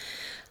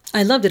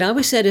 I loved it. I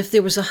always said if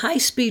there was a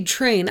high-speed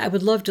train, I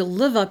would love to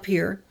live up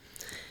here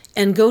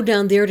and go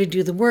down there to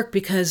do the work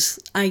because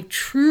I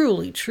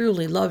truly,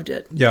 truly loved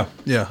it. Yeah,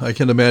 I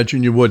can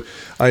imagine you would.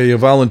 I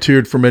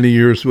volunteered for many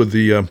years with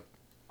the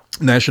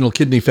National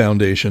Kidney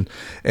Foundation,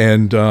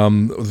 and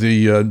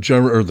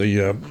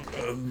the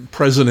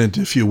president,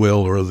 if you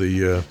will, or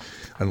the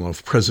I don't know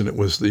if president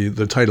was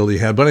the title he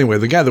had, but anyway,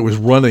 the guy that was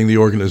running the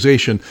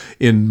organization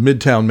in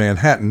Midtown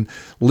Manhattan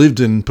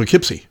lived in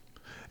Poughkeepsie.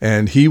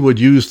 And he would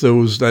use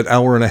that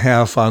hour and a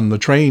half on the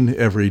train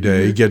every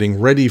day, getting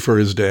ready for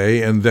his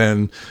day, and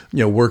then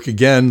work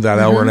again that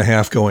hour and a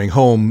half going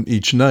home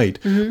each night.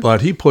 But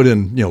he put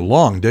in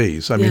long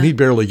days. I mean, he'd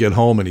barely get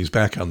home, and he's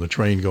back on the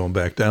train going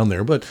back down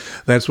there. But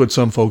that's what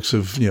some folks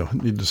have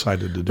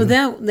decided to do.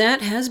 Well,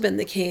 that has been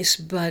the case.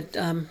 But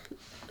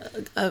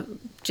a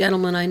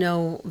gentleman I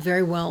know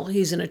very well,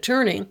 he's an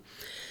attorney,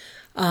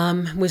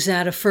 was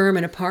at a firm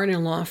and a partner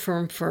law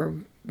firm for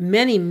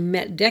many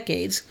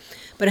decades.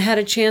 But I had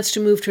a chance to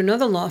move to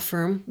another law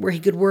firm where he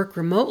could work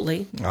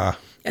remotely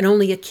and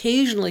only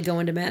occasionally go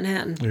into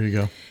Manhattan. There you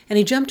go. And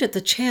he jumped at the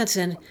chance,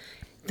 and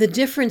the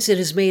difference it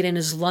has made in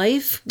his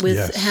life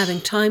with having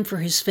time for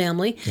his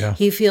family. Yeah.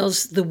 He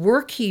feels the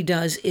work he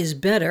does is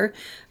better.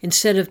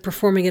 Instead of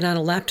performing it on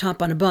a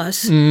laptop on a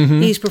bus,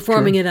 he's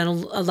performing it on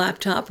a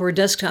laptop or a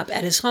desktop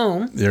at his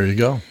home. There you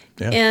go.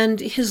 Yeah. And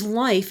his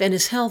life and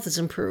his health has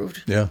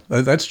improved. Yeah,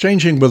 that's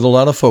changing with a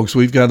lot of folks.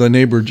 We've got a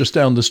neighbor just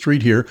down the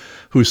street here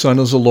whose son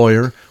is a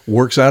lawyer,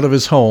 works out of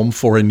his home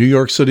for a New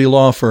York City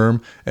law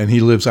firm, and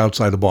he lives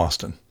outside of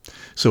Boston.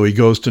 So he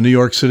goes to New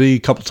York City a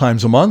couple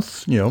times a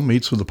month,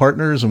 meets with the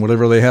partners and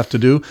whatever they have to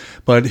do.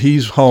 But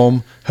he's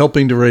home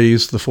helping to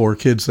raise the 4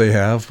 kids they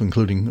have,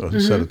 including a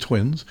set of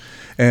twins.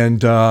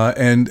 And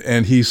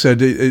he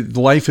said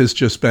life has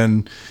just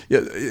been,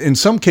 in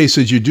some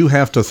cases, you do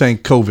have to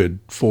thank COVID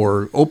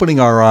for opening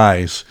our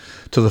eyes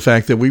to the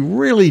fact that we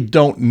really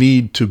don't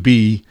need to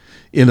be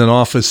in an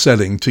office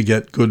setting to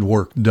get good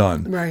work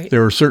done. Right.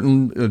 There are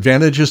certain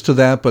advantages to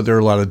that, but there are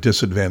a lot of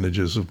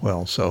disadvantages as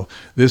well. So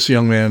this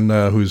young man,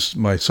 who's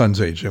my son's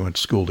age, they went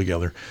to school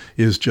together,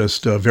 is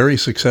just very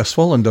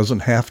successful and doesn't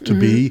have to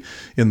be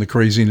in the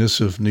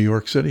craziness of New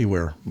York City,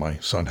 where my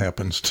son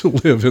happens to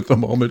live at the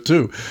moment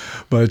too.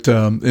 But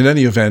in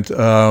any event,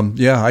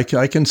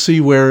 I can see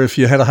where if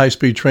you had a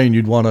high-speed train,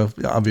 you'd want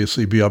to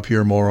obviously be up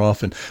here more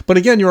often. But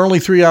again, you're only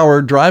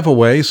 3-hour drive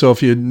away, so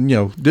if you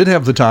did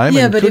have the time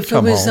and could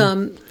come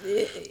home.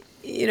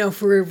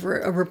 For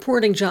a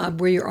reporting job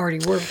where you're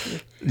already working,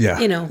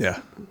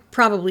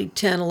 probably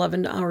 10,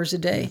 11 hours a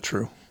day.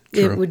 True.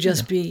 It would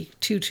just be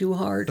too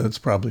hard. That's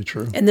probably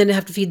true. And then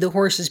have to feed the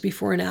horses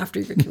before and after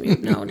your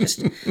commute. No,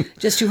 just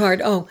too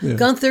hard. Oh, yeah.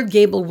 Gunther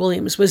Gable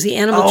Williams was the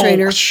animal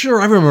trainer. Oh,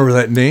 sure. I remember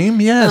that name.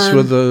 Yes,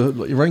 with the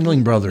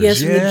Ringling Brothers.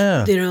 Yes,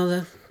 yeah.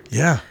 the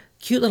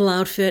cute little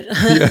outfit,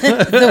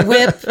 the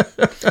whip,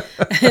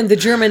 and the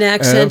German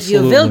accent.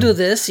 Absolutely. You will do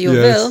this. You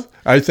will.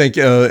 I think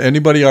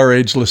anybody our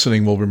age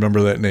listening will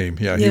remember that name.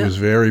 Yeah, he was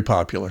very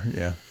popular.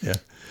 Yeah, yeah.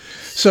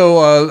 So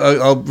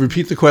I'll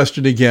repeat the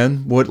question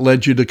again. What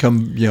led you to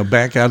come,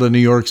 back out of New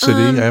York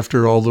City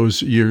after all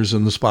those years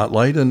in the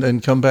spotlight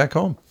and come back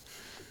home?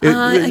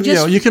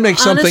 You can make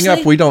something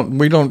up. We don't.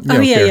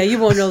 Care. Yeah. You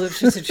won't know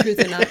if it's the truth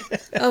or not.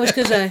 Oh, it's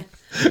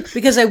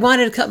because I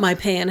wanted to cut my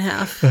pay in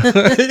half.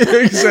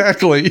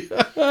 Exactly.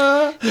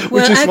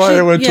 Which is why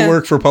I went to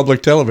work for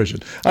public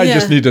television. I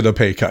just needed a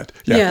pay cut.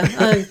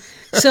 Yeah.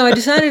 So I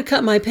decided to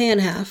cut my pay in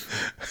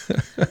half,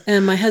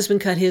 and my husband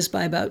cut his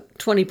by about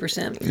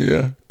 20%.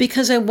 Yeah.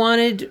 Because I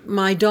wanted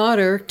my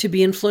daughter to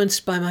be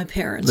influenced by my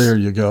parents. There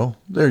you go.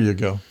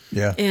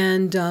 Yeah.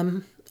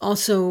 And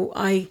also,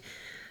 I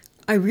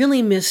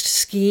really missed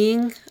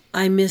skiing.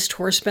 I missed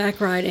horseback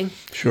riding.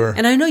 Sure.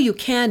 And I know you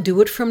can do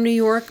it from New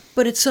York,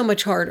 but it's so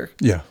much harder.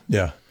 Yeah.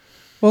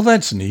 Well,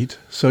 that's neat.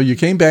 So you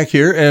came back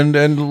here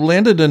and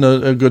landed in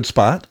a good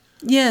spot.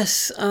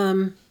 Yes.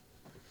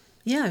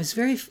 I was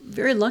very,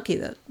 very lucky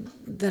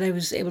that I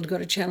was able to go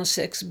to Channel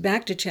 6,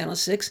 back to Channel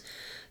 6.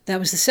 That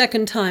was the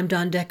second time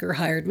Don Decker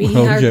hired me. He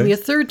hired me a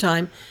third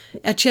time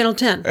at Channel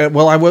 10.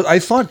 I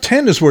thought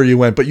 10 is where you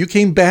went, but you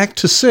came back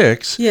to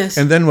 6 yes.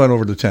 and then went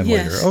over to 10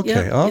 yes. later.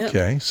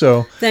 Okay. Yep.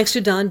 So thanks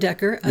to Don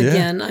Decker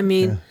again.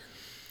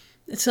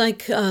 It's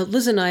like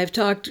Liz and I have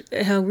talked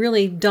how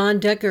really Don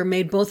Decker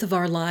made both of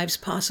our lives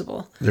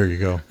possible. There you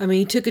go.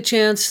 He took a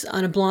chance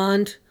on a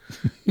blonde,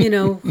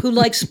 who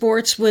liked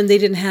sports when they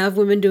didn't have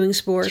women doing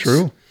sports.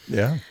 True.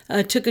 Yeah.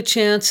 Took a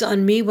chance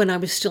on me when I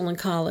was still in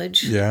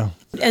college. Yeah.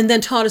 And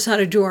then taught us how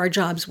to do our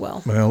jobs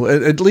well. Well,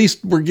 at least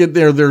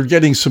they're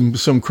getting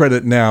some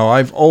credit now.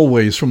 I've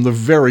always, from the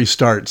very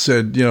start,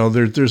 said,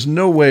 there's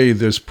no way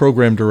this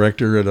program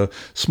director at a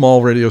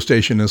small radio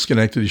station in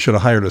Schenectady should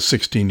have hired a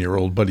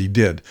 16-year-old, but he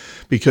did,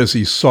 because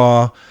he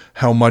saw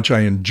how much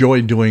I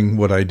enjoyed doing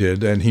what I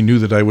did, and he knew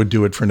that I would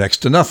do it for next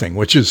to nothing,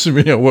 which is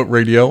what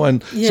radio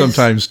and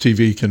sometimes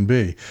TV can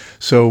be.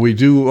 So we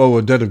do owe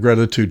a debt of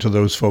gratitude to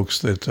those folks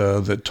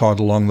that taught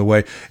along the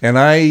way. And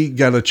I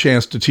got a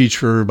chance to teach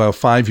for about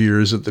 5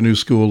 years at the New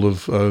School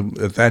of,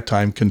 at that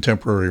time,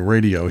 Contemporary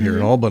Radio here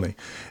in Albany.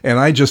 And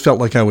I just felt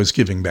like I was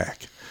giving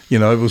back. It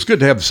was good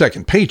to have the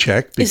second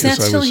paycheck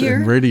because I was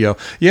in radio.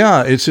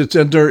 Yeah, it's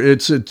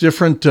a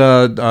different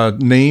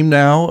name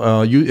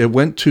now. It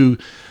went to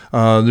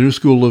the New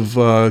School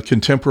of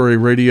Contemporary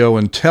Radio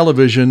and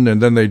Television,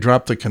 and then they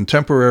dropped the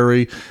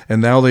Contemporary, and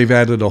now they've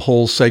added a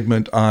whole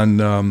segment on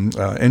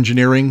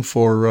engineering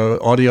for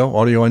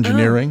audio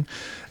engineering.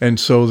 And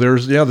so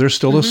there's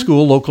still a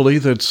school locally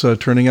that's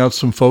turning out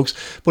some folks.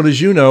 But as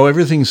you know,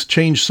 everything's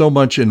changed so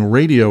much in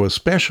radio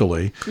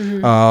especially.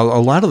 A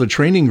lot of the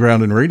training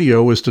ground in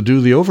radio was to do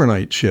the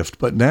overnight shift.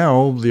 But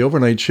now the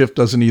overnight shift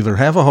doesn't either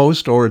have a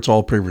host or it's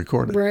all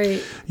pre-recorded.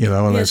 Right.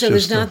 And that's so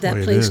there's not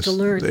that place to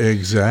learn.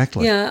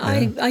 Exactly. Yeah,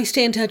 I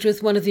stay in touch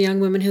with one of the young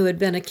women who had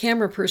been a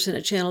camera person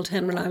at Channel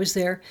 10 when I was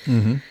there.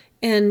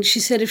 And she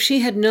said if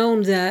she had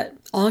known that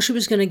all she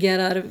was going to get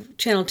out of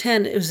Channel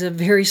 10, it was a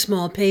very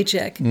small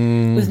paycheck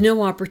with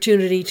no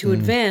opportunity to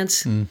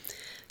advance,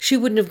 she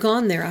wouldn't have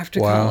gone there after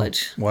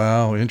college.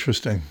 Wow,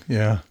 interesting.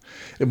 Yeah.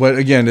 But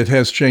again, it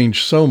has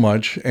changed so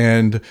much.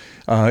 And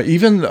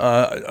even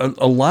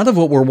a lot of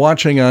what we're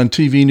watching on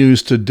TV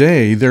news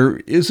today, there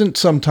isn't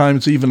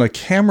sometimes even a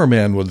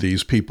cameraman with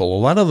these people. A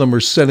lot of them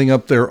are setting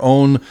up their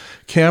own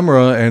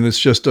camera, and it's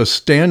just a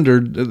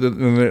standard,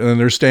 and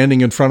they're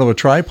standing in front of a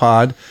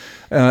tripod.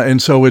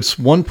 And so it's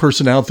one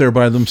person out there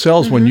by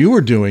themselves. When you were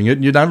doing it,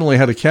 you not only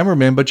had a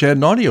cameraman, but you had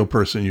an audio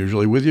person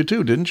usually with you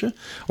too, didn't you?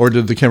 Or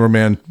did the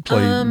cameraman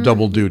play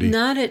double duty?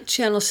 Not at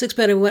Channel 6,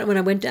 but when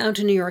I went down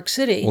to New York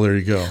City. Well, there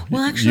you go.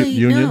 Well, actually,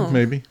 Union, no.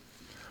 Maybe?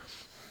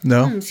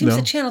 No? Seems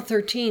at Channel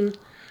 13.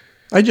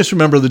 I just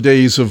remember the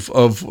days of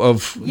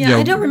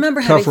I don't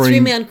remember having covering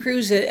three-man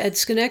crews at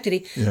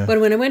Schenectady. Yeah. But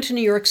when I went to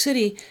New York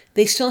City,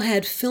 they still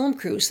had film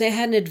crews. They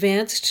hadn't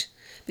advanced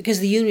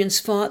because the unions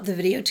fought the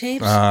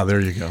videotapes. Ah,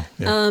 there you go.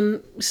 Yeah.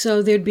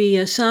 So there'd be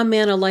a sound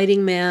man, a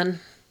lighting man,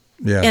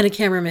 and a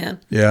cameraman.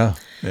 Yeah.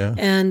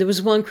 And there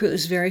was one crew that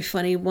was very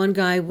funny. One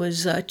guy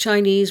was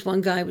Chinese,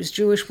 one guy was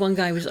Jewish, one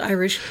guy was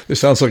Irish. This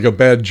sounds like a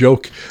bad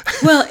joke.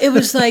 Well, it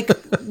was like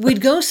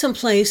we'd go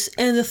someplace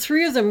and the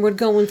three of them would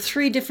go in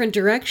three different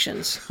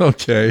directions.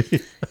 Okay.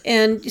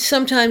 And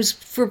sometimes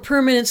for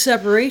permanent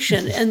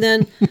separation. And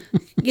then,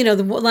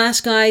 the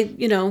last guy,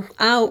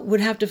 out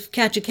would have to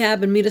catch a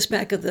cab and meet us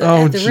back at the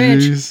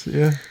ranch.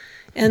 Yeah.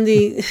 And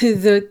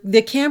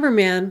the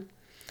cameraman,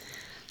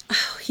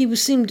 he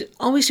seemed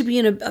always to be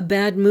in a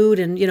bad mood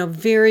and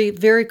very,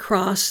 very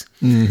cross.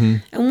 Mm-hmm.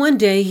 And one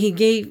day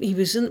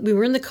we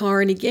were in the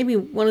car and he gave me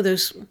one of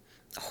those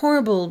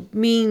horrible,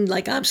 mean,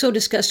 like I'm so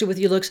disgusted with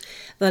you looks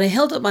that I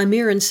held up my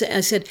mirror and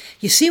I said,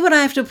 "You see what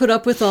I have to put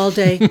up with all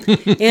day?"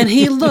 And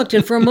he looked,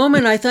 and for a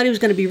moment I thought he was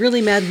going to be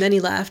really mad, and then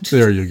he laughed.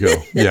 There you go.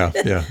 Yeah,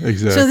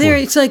 exactly. So there,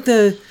 it's like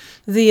the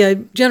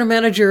general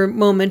manager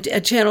moment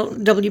at Channel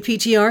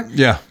WPTR.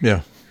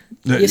 Yeah.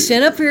 You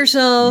stand up for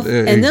yourself,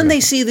 and then they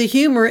see the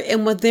humor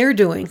in what they're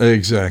doing.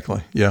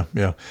 Exactly. Yeah,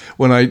 yeah.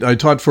 When I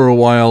taught for a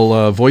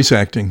while voice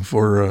acting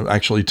for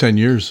actually 10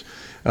 years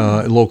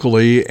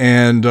locally,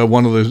 and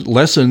one of the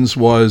lessons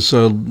was,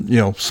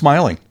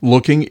 smiling,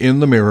 looking in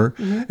the mirror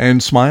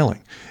and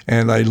smiling.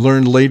 And I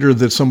learned later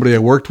that somebody I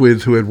worked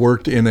with who had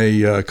worked in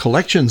a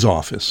collections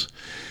office,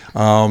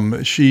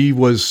 she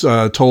was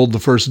told the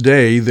first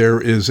day there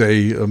is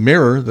a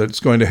mirror that's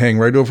going to hang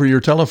right over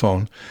your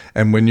telephone.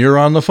 And when you're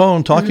on the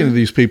phone talking to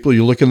these people,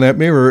 you look in that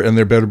mirror and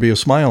there better be a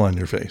smile on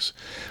your face.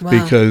 Wow.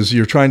 Because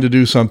you're trying to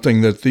do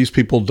something that these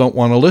people don't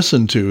want to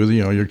listen to.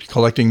 You're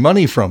collecting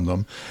money from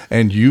them,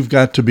 and you've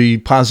got to be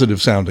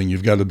positive sounding.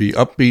 You've got to be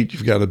upbeat.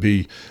 You've got to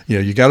be,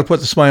 you got to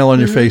put the smile on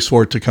your face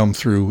for it to come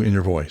through in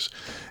your voice.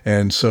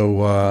 And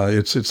so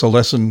it's a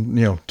lesson,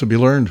 to be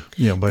learned, by folks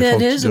doing this.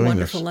 That is a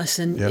wonderful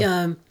lesson.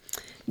 Yeah.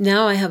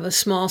 Now I have a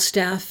small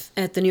staff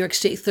at the New York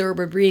State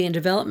Thoroughbred Breeding and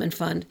Development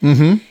Fund.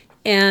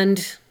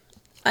 And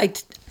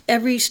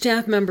every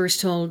staff member is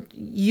told,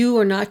 you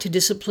are not to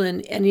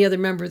discipline any other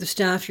member of the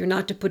staff. You're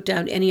not to put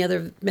down any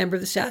other member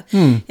of the staff.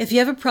 If you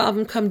have a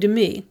problem, come to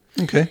me.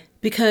 Okay.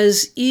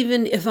 Because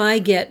even if I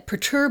get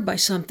perturbed by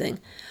something,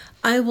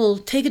 I will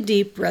take a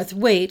deep breath,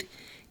 wait,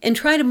 and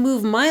try to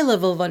move my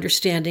level of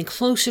understanding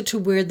closer to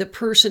where the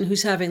person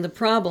who's having the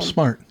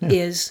problem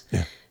is.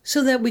 Yeah.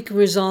 So that we can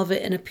resolve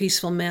it in a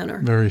peaceful manner.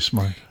 Very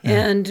smart.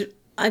 Yeah. And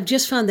I've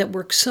just found that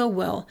works so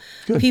well.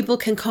 Good. People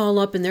can call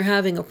up and they're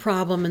having a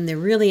problem and they're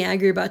really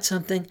angry about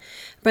something.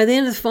 By the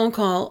end of the phone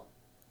call,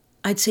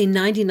 I'd say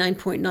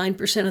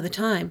 99.9% of the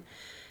time,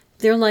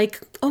 they're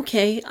like,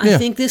 okay, I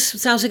think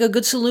this sounds like a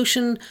good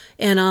solution,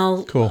 and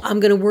I'm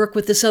going to work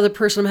with this other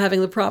person I'm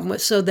having the problem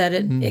with so that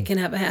it can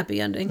have a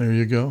happy ending. There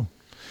you go.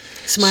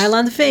 Smile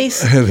on the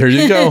face. There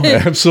you go.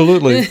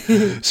 Absolutely.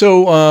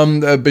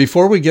 So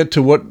before we get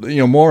to what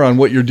more on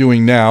what you're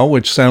doing now,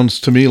 which sounds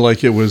to me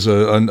like it was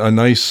a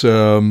nice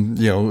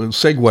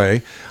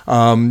segue.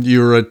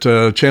 You're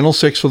at Channel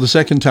 6 for the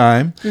second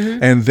time,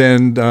 and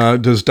then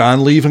does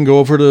Don leave and go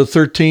over to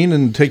 13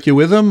 and take you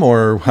with him,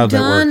 or how'd that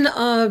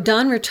work?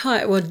 Don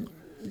retired. Well,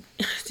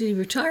 did he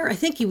retire? I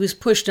think he was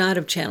pushed out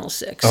of Channel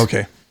 6.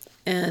 Okay.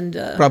 And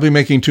probably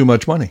making too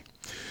much money.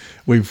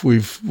 We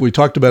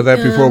talked about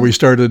that before we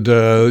started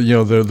the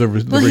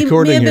recording he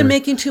may have here. been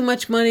making too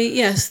much money.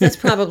 Yes, that's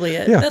probably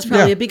it. Yeah, That's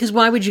probably it. Because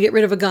why would you get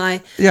rid of a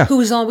guy who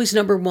was always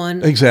number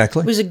one?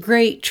 Exactly. Was a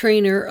great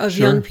trainer of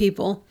young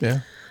people.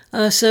 Yeah.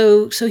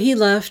 So he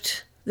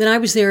left. Then I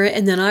was there,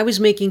 and then I was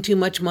making too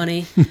much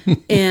money.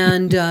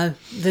 And the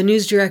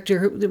news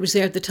director that was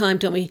there at the time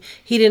told me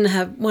he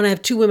didn't want to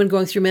have two women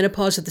going through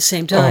menopause at the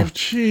same time. Oh,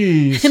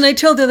 jeez. And I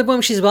told the other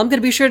woman, she said, well, I'm going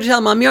to be sure to tell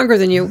him I'm younger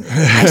than you.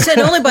 I said,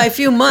 only by a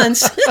few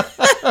months.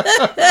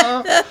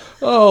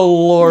 Oh,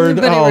 Lord.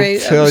 But anyway,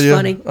 I'll tell it was you.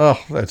 funny.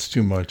 Oh, that's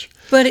too much.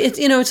 But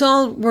it's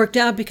all worked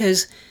out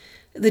because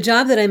the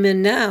job that I'm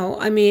in now,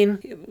 I mean,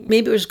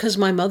 maybe it was because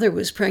my mother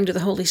was praying to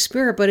the Holy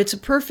Spirit, but it's a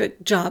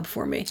perfect job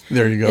for me.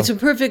 There you go. It's a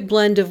perfect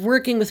blend of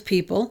working with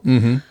people.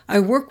 I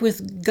work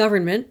with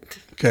government.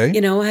 Okay.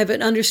 I have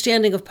an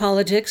understanding of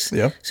politics.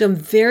 Yep. So I'm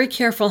very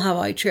careful how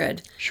I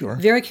tread. Sure.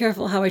 Very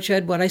careful how I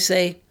tread, what I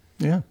say.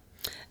 Yeah.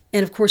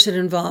 And of course it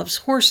involves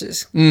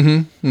horses,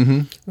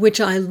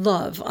 which I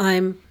love.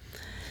 I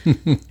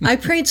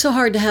prayed so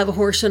hard to have a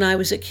horse when I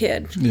was a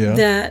kid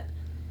that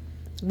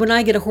when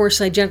I get a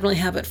horse, I generally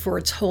have it for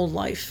its whole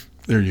life.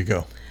 There you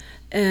go.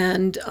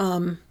 And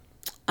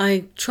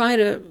I try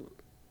to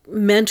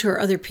mentor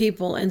other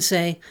people and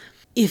say,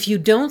 if you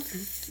don't,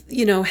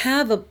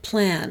 have a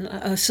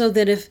plan so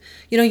that if,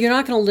 you're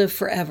not going to live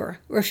forever,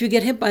 or if you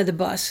get hit by the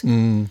bus,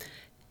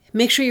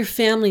 make sure your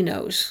family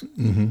knows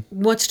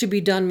what's to be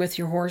done with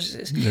your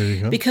horses. There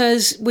you go.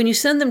 Because when you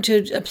send them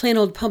to a plain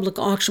old public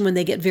auction when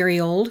they get very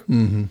old,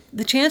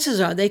 the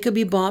chances are they could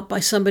be bought by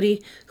somebody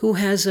who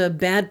has a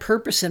bad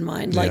purpose in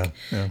mind, like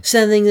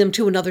sending them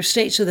to another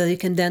state so that they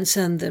can then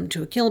send them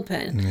to a kill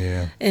pen.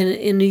 Yeah. And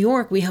in New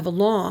York, we have a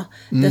law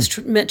that's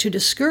meant to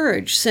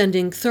discourage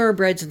sending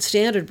thoroughbreds and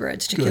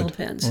standardbreds to kill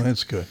pens. Well,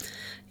 that's good.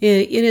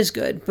 It is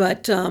good,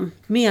 but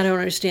me, I don't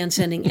understand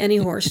sending any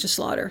horse to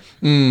slaughter.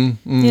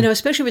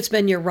 Especially if it's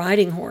been your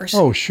riding horse.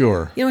 Oh,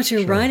 sure. It's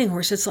your riding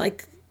horse. It's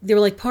like they're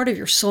like part of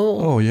your soul.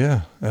 Oh,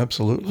 yeah,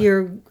 absolutely.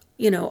 You're,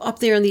 up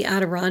there in the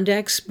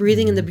Adirondacks,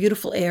 breathing in the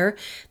beautiful air.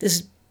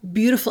 This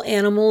beautiful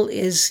animal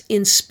is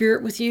in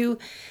spirit with you.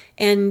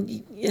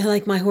 And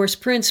like my horse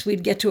Prince,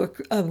 we'd get to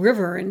a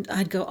river, and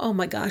I'd go, oh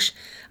my gosh,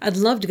 I'd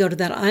love to go to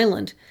that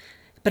island.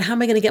 But how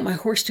am I going to get my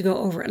horse to go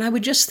over? And I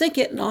would just think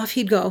it, and off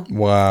he'd go.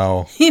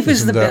 Wow. He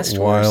was Isn't the that best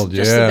wild? horse.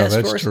 Just the best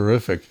that's horse.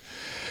 Terrific.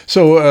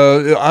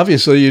 So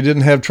obviously you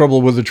didn't have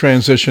trouble with the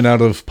transition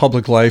out of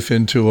public life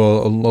into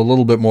a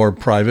little bit more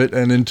private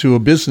and into a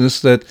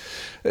business that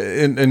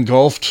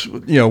engulfed,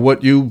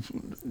 what you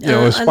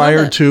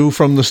aspired to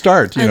from the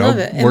start. I love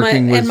it.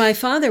 Working and my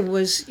father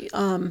was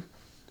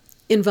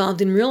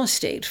involved in real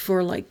estate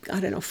for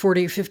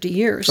 40 or 50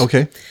 years.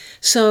 Okay.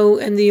 So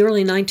in the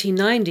early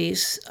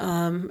 1990s,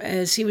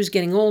 as he was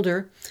getting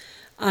older,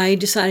 I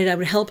decided I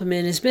would help him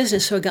in his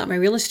business, so I got my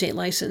real estate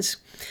license.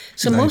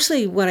 So Nice.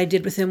 mostly what I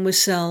did with him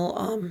was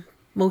sell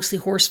mostly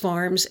horse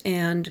farms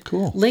and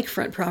Cool.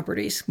 lakefront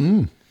properties,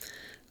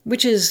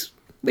 which is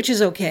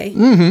okay.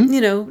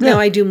 Now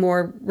I do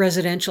more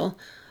residential,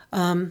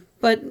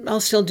 but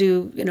I'll still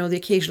do the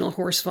occasional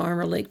horse farm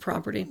or lake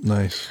property.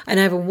 Nice. And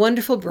I have a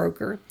wonderful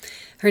broker.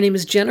 Her name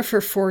is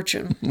Jennifer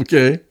Fortune,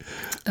 Okay.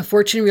 a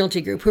Fortune Realty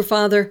Group.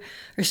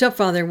 Her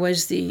stepfather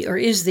is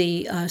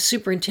the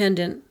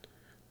supervisor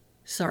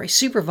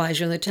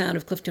in the town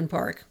of Clifton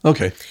Park.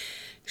 Okay.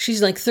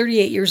 She's like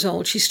 38 years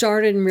old. She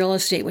started in real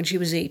estate when she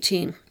was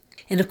 18.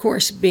 And of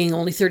course, being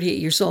only 38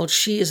 years old,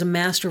 she is a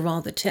master of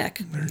all the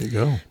tech. There you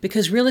go.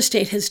 Because real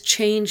estate has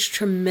changed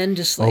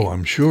tremendously. Oh,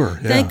 I'm sure.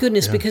 Yeah, Thank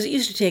goodness, yeah. because it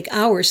used to take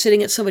hours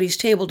sitting at somebody's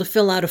table to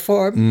fill out a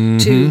form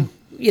for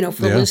Yeah.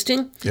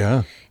 listing.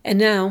 Yeah. And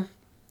now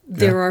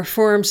there are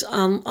forms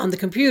on the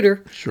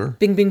computer. Sure.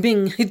 Bing, bing,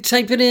 bing. You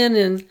type it in,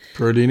 and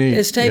Pretty neat.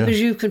 as tight yeah.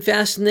 as you can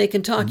fast and they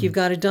can talk, you've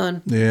got it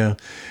done. Yeah.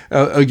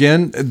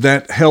 Again,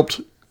 that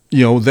helped,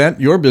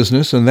 your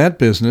business and that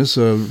business,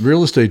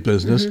 real estate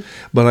business.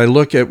 But I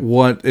look at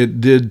what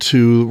it did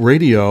to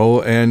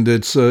radio, and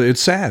it's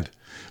sad,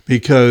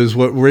 because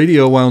what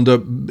radio wound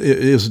up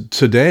is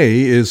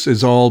today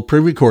is all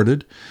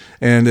pre-recorded.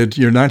 And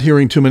you're not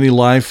hearing too many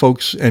live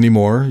folks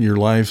anymore. Your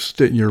live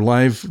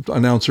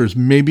announcers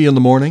maybe in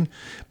the morning,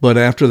 but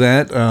after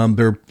that,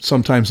 they're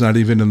sometimes not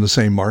even in the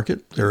same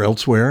market. They're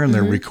elsewhere, and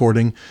they're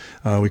recording.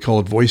 We call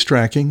it voice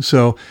tracking.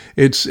 So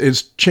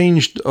it's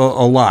changed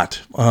a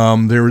lot.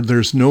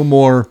 There's no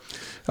more.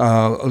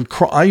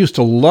 I used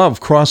to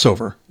love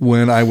crossover,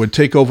 when I would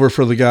take over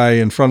for the guy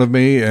in front of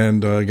me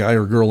and a guy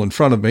or girl in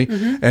front of me,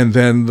 and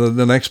then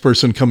the next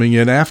person coming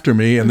in after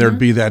me, and there'd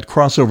be that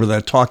crossover,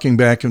 that talking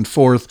back and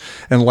forth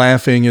and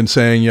laughing and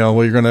saying,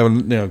 well, you're going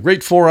to have a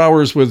great 4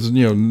 hours with,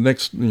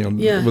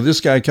 with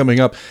this guy coming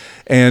up.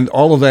 And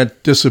all of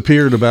that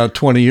disappeared about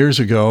 20 years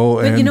ago.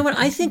 But and you know what?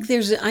 I think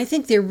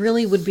there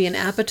really would be an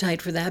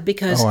appetite for that,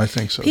 because I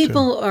think so,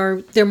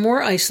 people they're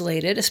more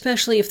isolated,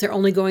 especially if they're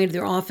only going to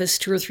their office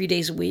 2 or 3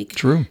 days a week.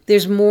 True.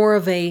 There's more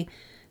of a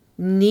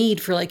need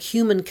for like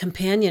human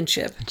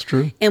companionship. It's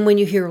true. And when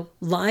you hear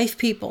live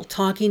people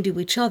talking to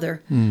each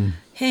other,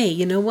 hey,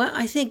 you know what?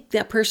 I think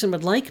that person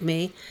would like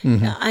me.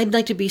 I'd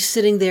like to be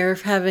sitting there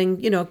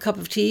having, a cup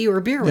of tea or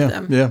a beer with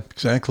them. Yeah,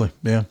 exactly.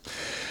 Yeah.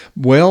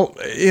 Well,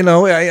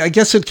 I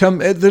guess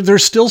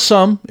there's still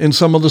some in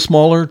some of the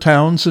smaller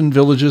towns and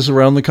villages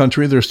around the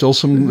country. There's still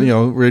some,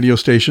 radio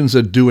stations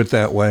that do it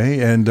that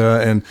way and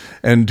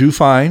do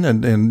fine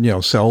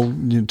and sell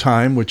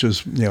time, which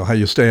is, how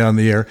you stay on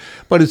the air.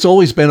 But it's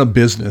always been a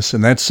business.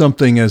 And that's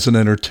something as an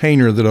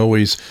entertainer that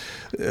always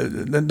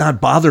not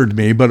bothered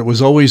me, but it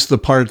was always the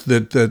part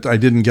that I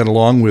didn't get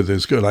along with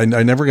as good.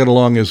 I never got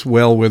along as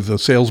well with the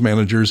sales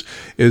managers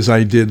as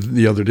I did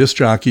the other disc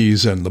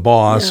jockeys and the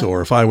boss,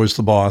 or if I was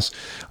the boss.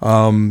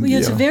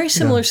 It's a very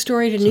similar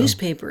story to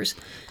newspapers.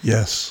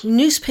 Yes.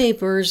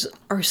 Newspapers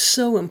are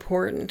so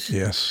important.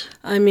 Yes.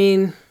 I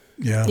mean,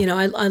 Yeah.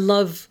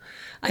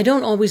 I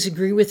don't always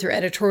agree with their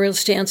editorial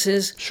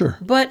stances. Sure.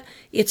 But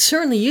it's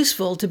certainly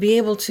useful to be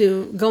able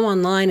to go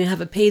online and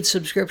have a paid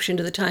subscription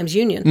to the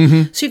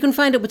Times-Union, so you can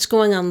find out what's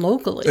going on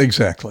locally.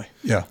 Exactly.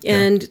 Yeah.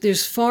 And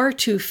there's far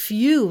too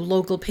few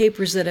local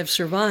papers that have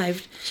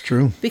survived. It's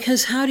true.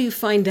 Because how do you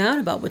find out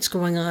about what's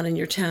going on in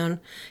your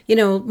town?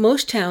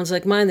 Most towns,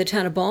 like mine, the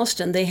town of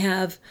Ballston, they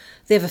have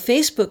a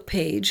Facebook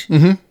page.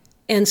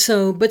 And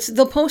so, but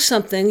they'll post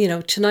something,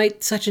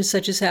 tonight such and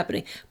such is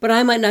happening. But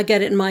I might not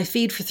get it in my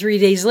feed for 3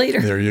 days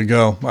later. There you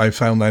go. I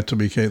found that to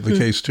be the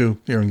case too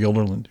here in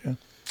Guilderland. Yeah.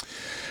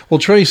 Well,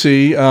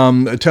 Tracy,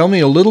 tell me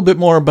a little bit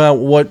more about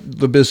what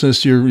the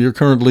business you're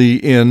currently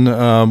in,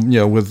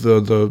 with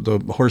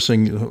the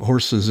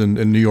horses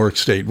in New York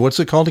State.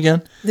 What's it called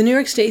again? The New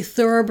York State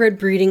Thoroughbred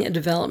Breeding and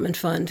Development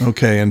Fund.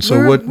 Okay, and so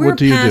We're what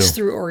do you do? We're a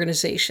pass-through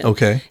organization.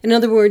 Okay. In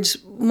other words,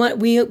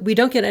 we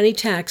don't get any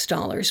tax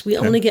dollars. We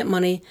only get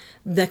money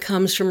that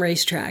comes from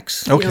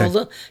racetracks.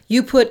 Okay.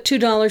 You put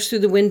 $2 through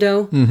the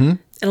window, and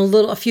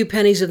a few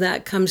pennies of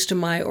that comes to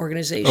my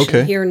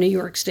organization here in New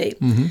York State.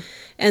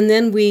 And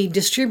then we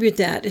distribute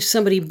that. If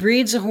somebody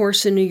breeds a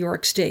horse in New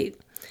York State,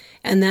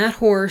 and that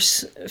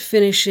horse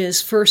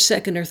finishes first,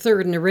 second, or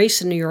third in a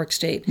race in New York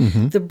State,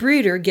 the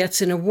breeder gets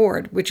an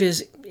award, which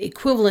is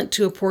equivalent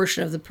to a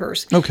portion of the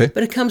purse. Okay.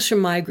 But it comes from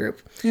my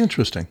group.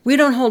 Interesting. We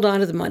don't hold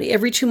on to the money.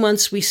 Every 2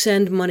 months, we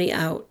send money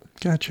out.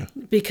 Gotcha.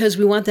 Because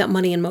we want that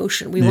money in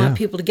motion. We want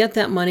people to get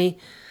that money.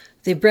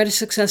 They've bred a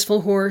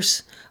successful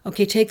horse.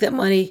 Okay, take that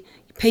money,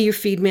 pay your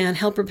feed man,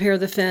 help repair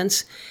the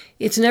fence.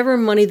 It's never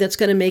money that's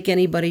going to make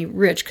anybody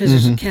rich, because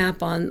there's a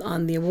cap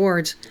on the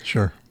awards.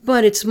 Sure.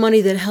 But it's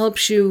money that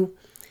helps you,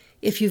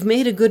 if you've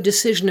made a good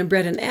decision and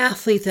bred an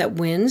athlete that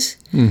wins,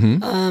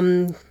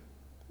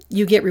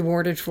 you get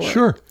rewarded for it.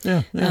 Sure.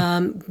 Yeah.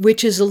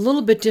 Which is a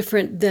little bit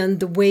different than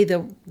the way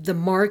the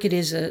market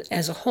is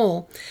as a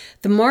whole.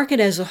 The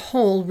market as a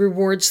whole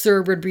rewards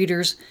thoroughbred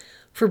breeders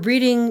for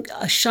breeding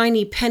a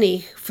shiny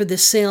penny for the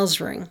sales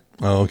ring.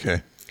 Oh,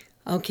 okay.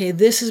 Okay,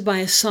 this is by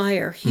a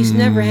sire. He's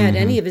never had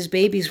any of his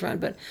babies run,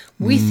 but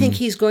we think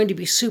he's going to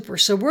be super.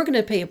 So we're going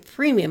to pay a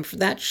premium for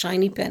that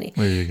shiny penny.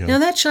 There you go. Now,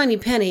 that shiny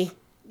penny,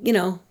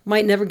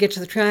 might never get to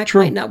the track,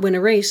 True. might not win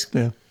a race.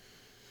 Yeah.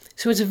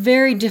 So it's a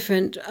very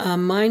different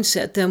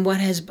mindset than what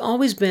has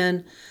always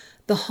been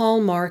the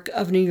hallmark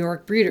of New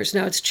York breeders.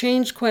 Now, it's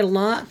changed quite a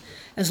lot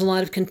as a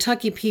lot of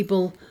Kentucky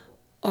people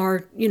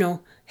are,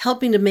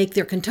 helping to make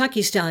their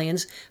Kentucky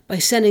stallions by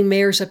sending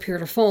mares up here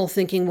to foal,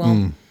 thinking,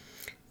 well,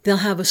 they'll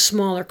have a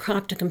smaller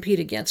crop to compete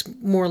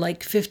against, more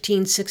like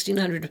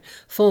 1,600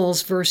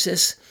 foals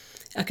versus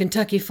a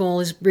Kentucky foal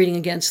is competing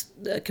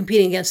against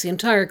the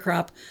entire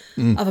crop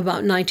of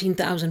about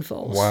 19,000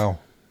 foals. Wow.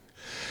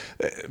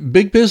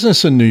 Big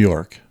business in New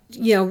York.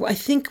 Yeah, I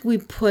think we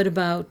put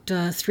about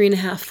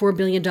 $3.5–4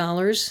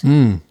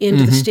 billion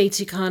into the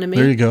state's economy.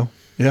 There you go.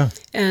 Yeah.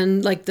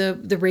 And like the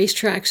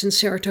racetracks in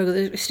Saratoga,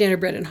 the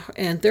standardbred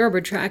and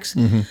thoroughbred tracks,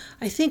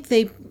 I think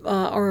they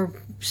are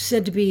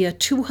said to be a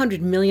 $200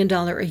 million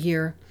a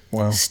year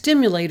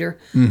stimulator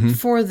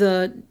for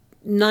the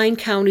 9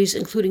 counties,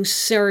 including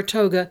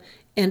Saratoga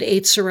and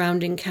 8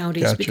 surrounding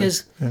counties,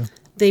 because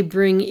they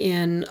bring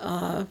in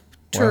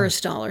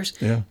tourist dollars.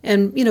 Yeah.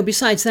 And,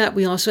 besides that,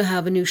 we also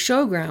have a new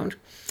showground.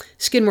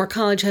 Skidmore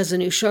College has a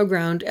new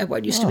showground at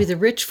what used to be the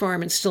Rich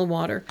Farm in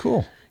Stillwater.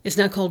 Cool. It's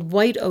now called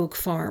White Oak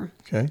Farm.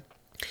 Okay.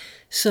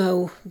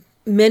 So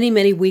many,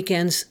 many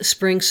weekends,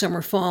 spring,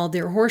 summer, fall,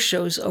 there are horse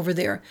shows over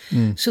there.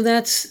 So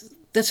that's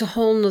a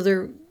whole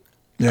nother...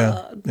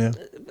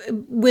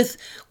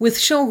 With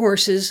show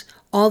horses,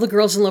 all the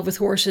girls in love with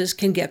horses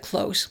can get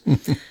close. When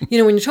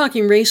you're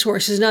talking race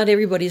horses, not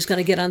everybody's going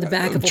to get on the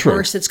back of a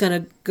horse that's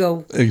going to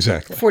go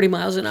 40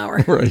 miles an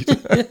hour. Right.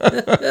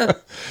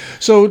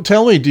 So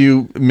tell me, do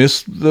you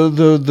miss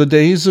the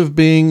days of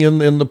being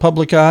in the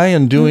public eye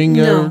and doing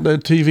the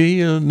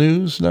TV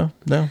news? No.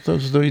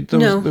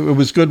 It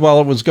was good while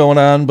it was going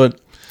on, but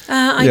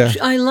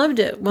I loved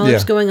it while it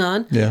was going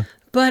on. Yeah.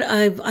 But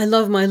I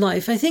love my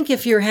life. I think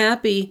if you're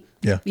happy,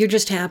 you're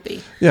just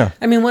happy. Yeah.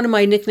 I mean, one of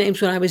my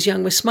nicknames when I was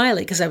young was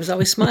Smiley because I was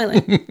always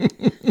smiling.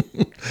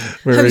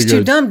 Very I was too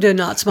good. dumb to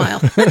not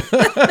smile.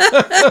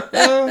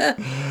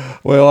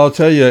 Well, I'll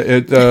tell you,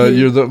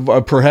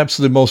 you're perhaps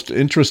the most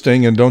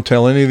interesting, and don't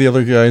tell any of the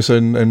other guys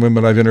and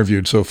women I've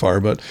interviewed so far,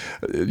 but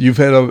you've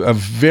had a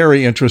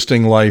very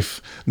interesting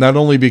life, not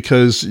only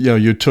because,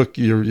 you took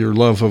your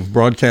love of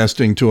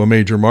broadcasting to a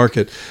major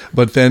market,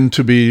 but then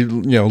to be,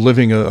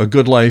 living a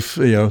good life,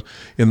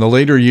 in the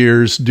later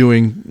years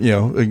doing,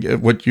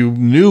 what you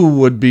knew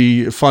would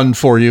be fun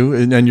for you,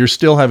 and you're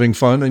still having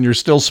fun and you're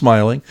still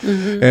smiling.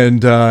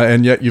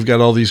 And yet you've got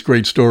all these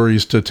great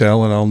stories to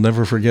tell, and I'll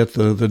never forget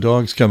the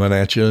dogs coming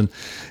at you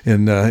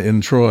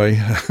in Troy.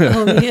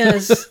 Oh,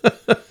 yes.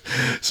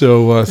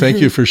 So thank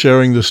you for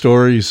sharing the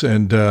stories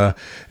and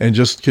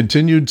just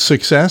continued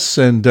success.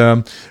 And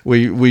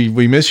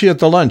we miss you at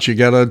the lunch. You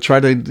got to try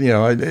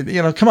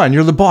to come on,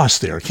 you're the boss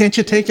there. Can't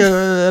you take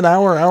an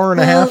hour and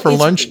a half for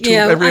lunch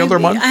every other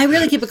month? I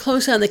really keep a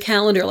close eye on the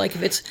calendar. Like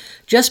if it's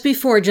just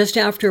before, just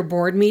after a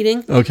board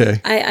meeting. Okay.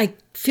 I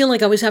feel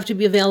like I always have to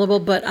be available,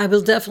 but I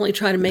will definitely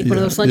try to make one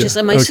of those lunches.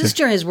 And my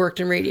sister has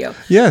worked in radio.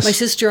 Yes. My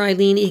sister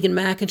Eileen Egan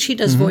Mack, and she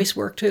does voice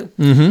work too.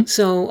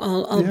 So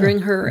I'll bring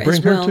her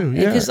as well.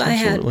 Because I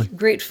had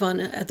great fun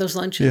at those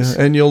lunches.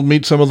 Yeah, and you'll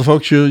meet some of the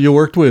folks you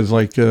worked with,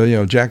 like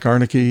Jack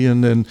Arneke,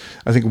 and then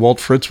I think Walt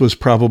Fritz was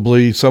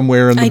probably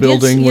somewhere in the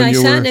building when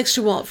you were. I sat next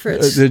to Walt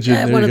Fritz did you?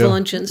 at one of the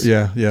luncheons.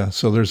 Yeah.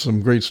 So there's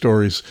some great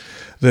stories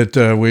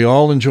that we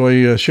all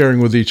enjoy sharing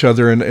with each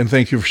other, and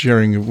thank you for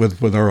sharing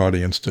with our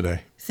audience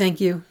today.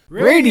 Thank you.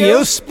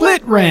 Radio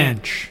Split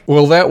Ranch.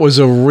 Well, that was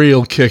a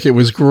real kick. It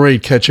was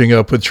great catching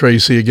up with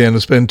Tracy again.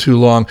 It's been too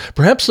long.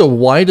 Perhaps the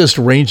widest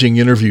ranging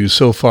interview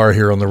so far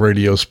here on the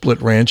Radio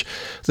Split Ranch.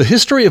 The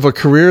history of a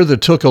career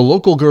that took a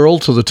local girl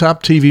to the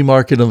top TV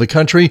market in the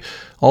country,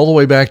 all the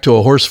way back to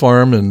a horse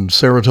farm in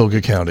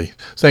Saratoga County.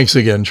 Thanks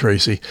again,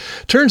 Tracy.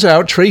 Turns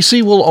out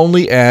Tracy will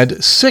only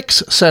add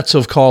 6 sets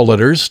of call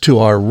letters to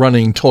our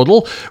running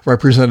total,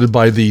 represented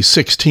by the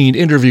 16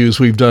 interviews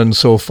we've done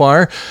so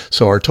far.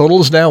 So our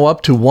total is now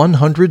up to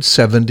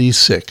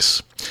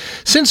 176.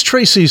 Since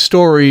Tracy's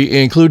story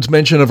includes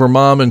mention of her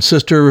mom and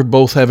sister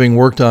both having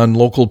worked on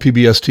local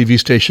PBS TV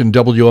station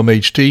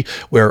WMHT,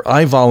 where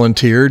I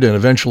volunteered and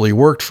eventually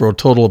worked for a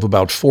total of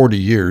about 40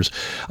 years,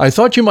 I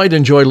thought you might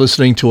enjoy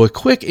listening to a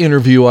quick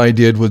interview I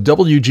did with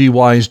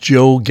WGY's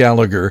Joe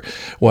Gallagher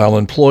while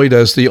employed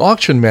as the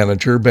auction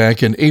manager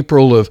back in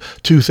April of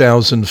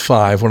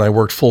 2005 when I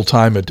worked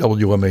full-time at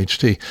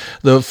WMHT.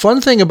 The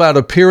fun thing about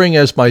appearing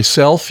as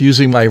myself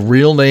using my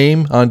real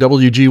name on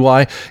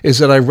WGY is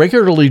that I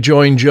regularly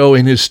join Joe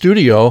in his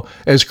studio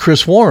as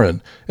Chris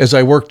Warren, as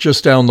I worked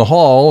just down the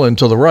hall and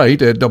to the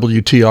right at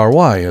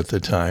WTRY at the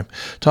time.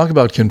 Talk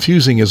about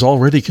confusing his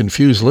already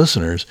confused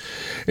listeners.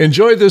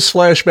 Enjoy this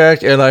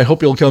flashback, and I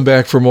hope you'll come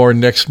back for more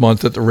next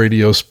month at the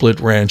Radio Split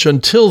Ranch.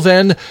 Until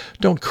then,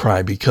 don't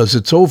cry because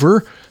it's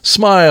over.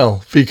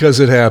 Smile because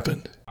it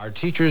happened. Our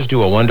teachers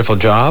do a wonderful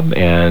job,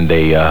 and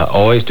they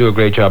always do a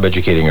great job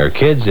educating our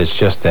kids. It's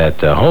just that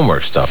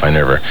homework stuff I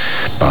never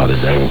bothered.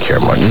 I didn't care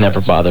much. You never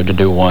bothered to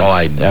do one? Oh,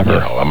 I ever.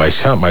 No.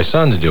 My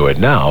sons do it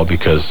now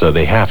because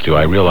they have to.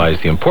 I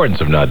realize the importance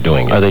of not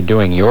doing it. Are they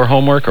doing your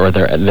homework or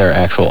their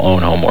actual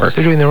own homework?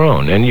 They're doing their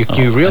own, and you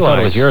realize I thought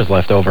it was yours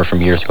left over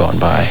from years gone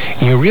by.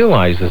 You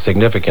realize the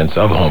significance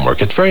of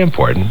homework. It's very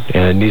important,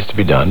 and it needs to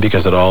be done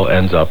because it all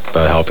ends up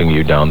helping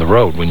you down the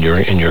road when you're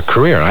in your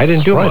career. I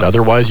didn't do right. one.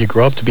 Otherwise, you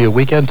grow up to be a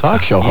weekend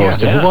talk show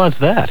host. Yeah. Who wants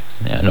that?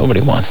 Yeah,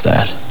 nobody wants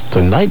that. It's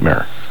a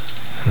nightmare.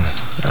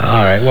 All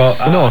right, well...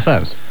 no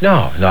offense.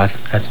 No,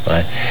 that's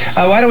fine.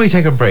 Why don't we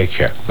take a break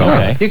here?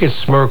 Okay. You can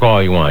smirk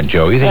all you want,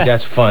 Joe. You think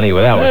that's funny?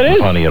 Well, that wasn't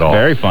funny at all.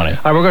 Very funny.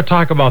 All right, we're going to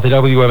talk about the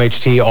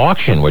WMHT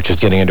auction, which is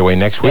getting underway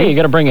next week. Hey, you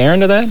got to bring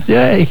Aaron to that?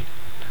 Yay.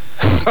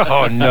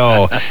 Oh,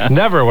 no.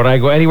 Never would I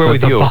go anywhere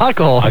with you.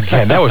 Debacle.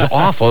 Again, that was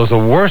awful. It was the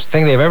worst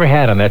thing they've ever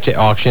had on that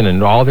auction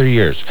in all their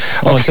years.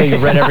 Oh, until you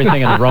read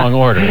everything in the wrong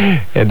order.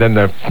 And then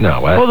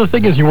Well, the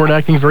thing is, you weren't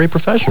acting very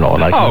professional,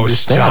 and I can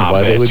understand stop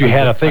why they it. would. You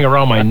had a thing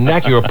around my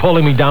neck. You were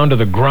pulling me down to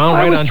the ground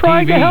right on TV. I was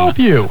trying to help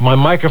you. My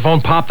microphone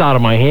popped out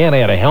of my hand. I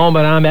had a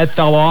helmet on. That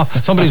fell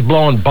off. Somebody's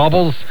blowing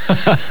bubbles.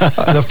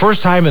 The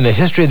first time in the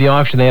history of the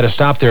auction, they had to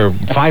stop their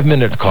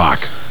 5-minute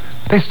clock.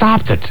 They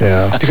stopped it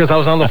because I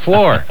was on the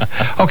floor.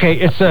 Okay,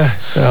 it's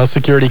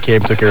security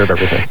came, took care of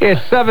everything.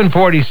 It's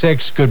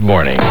 7:46. Good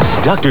morning.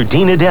 Dr.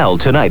 Dean Adele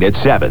tonight at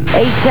 7.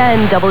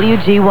 810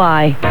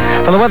 WGY.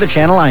 From the Weather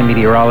Channel, I'm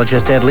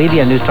meteorologist Ed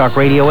Levy on News Talk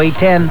Radio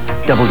 810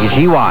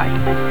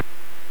 WGY.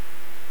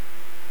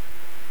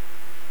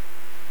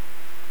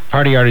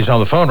 Hardy Artie's on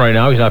the phone right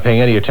now. He's not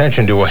paying any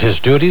attention to his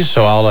duties,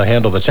 so I'll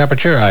handle the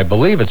temperature. I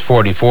believe it's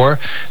 44.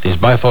 These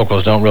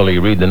bifocals don't really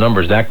read the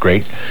numbers that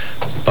great,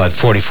 but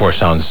 44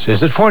 sounds...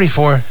 Is it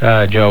 44,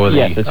 Joe?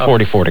 Yes, it's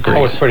 44 degrees.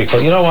 Oh, it's pretty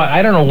close. You know what?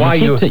 I don't know why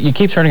you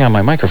keep turning on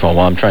my microphone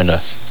while I'm trying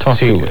to talk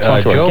to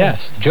our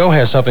guest. Joe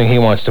has something he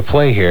wants to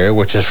play here,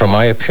 which is from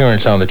my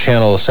appearance on the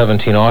Channel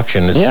 17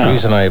 auction. It's the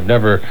reason I've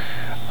never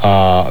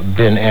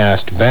been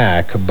asked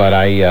back, but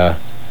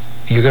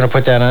you're going to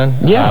put that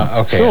on?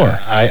 Yeah, okay. Sure.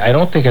 I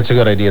don't think it's a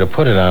good idea to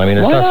put it on. I mean,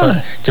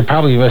 it's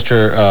probably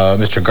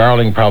Mr.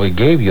 Garling probably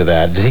gave you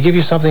that. Did he give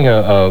you something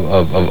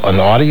an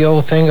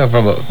audio thing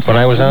from when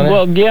I was on it?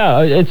 Well,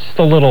 yeah, it's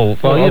a little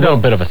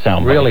bit of a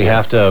sound. Really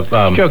have to.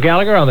 Joe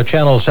Gallagher on the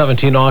Channel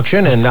 17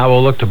 auction, and now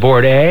we'll look to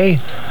board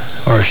A,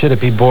 or should it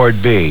be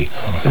board B?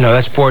 No,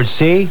 that's board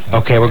C.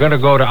 Okay, we're going to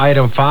go to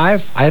item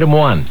 5, item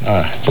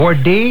 1.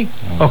 Board D.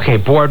 Okay,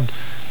 board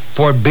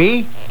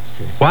B.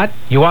 What?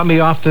 You want me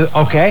off the...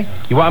 Okay.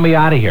 You want me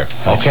out of here.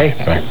 Okay.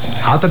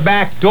 Out the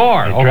back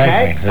door.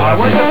 Okay.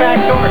 Where's the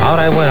back door? Out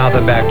I went out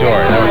the back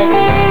door.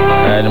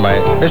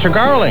 Mr.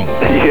 Garling.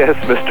 Yes,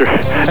 Mr.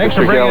 Thanks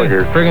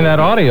Mr. for bringing that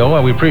audio.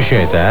 Well, we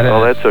appreciate that.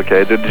 Oh, that's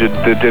okay.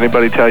 Did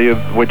anybody tell you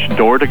which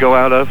door to go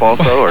out of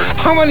also? Or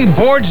how many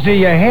boards do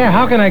you have?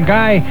 How can a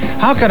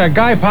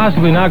guy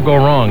possibly not go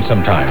wrong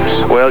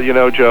sometimes? Well,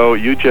 Joe,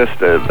 you just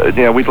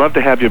we'd love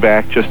to have you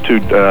back just to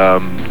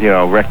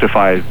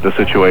rectify the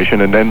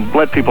situation and then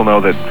let people know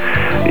that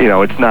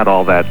it's not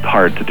all that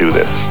hard to do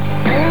this.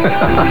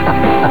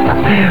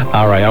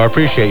 All right, I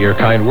appreciate your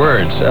kind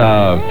words.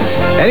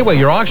 Anyway,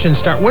 your auction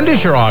start. When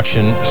does your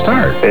auction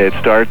start? It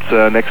starts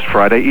next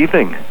Friday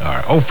evening. All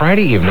right. Oh,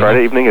 Friday evening.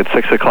 Friday evening at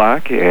 6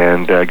 o'clock,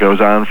 and goes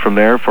on from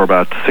there for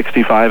about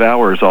 65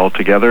 hours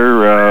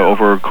altogether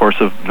over a course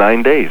of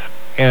 9 days.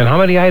 And how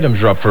many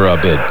items are up for a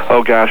bid?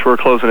 Oh, gosh, we're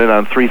closing in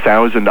on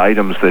 3,000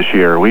 items this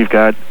year. We've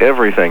got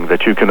everything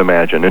that you can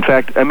imagine. In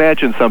fact,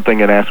 imagine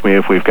something and ask me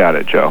if we've got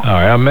it, Joe. All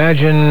right,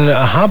 imagine,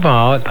 how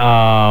about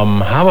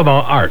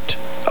art?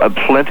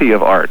 Plenty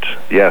of art,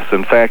 yes.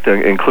 In fact,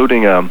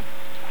 including...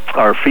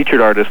 our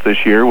featured artist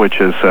this year, which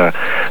has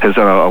done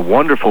a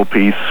wonderful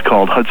piece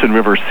called Hudson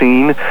River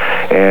Scene,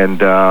 and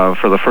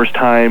for the first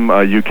time,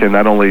 you can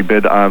not only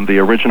bid on the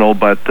original,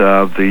 but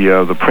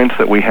the prints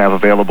that we have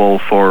available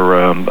for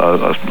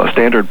a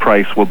standard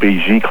price will be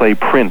Giclée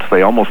prints.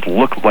 They almost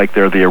look like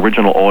they're the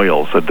original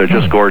oils. They're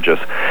just gorgeous,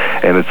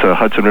 and it's a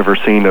Hudson River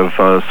Scene of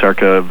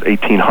circa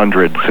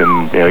 1800s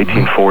and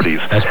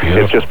 1840s. That's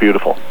beautiful. It's just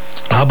beautiful.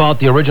 How about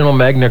the original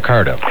Magna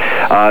Carta?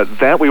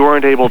 That we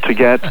weren't able to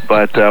get,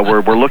 but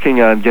we're looking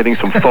on getting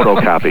some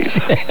photocopies.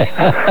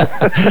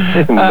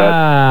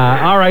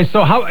 All right,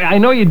 so I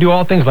know you do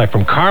all things like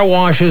from car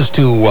washes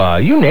to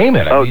you name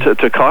it.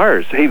 To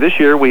cars. Hey, this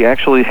year we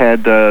actually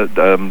had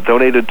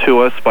donated to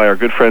us by our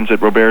good friends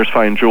at Robert's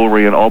Fine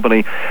Jewelry in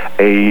Albany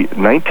a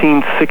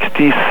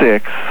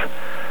 1966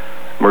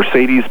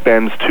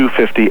 Mercedes-Benz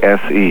 250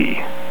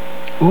 SE.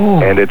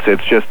 And it's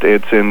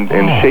in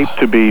shape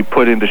to be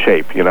put into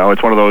shape. You know,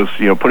 it's one of those,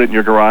 you know, put it in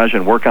your garage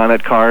and work on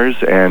it cars,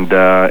 and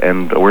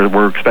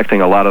we're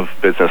expecting a lot of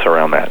business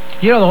around that.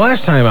 You know, the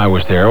last time I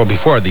was there, well,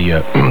 before the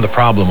the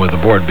problem with the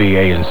board B,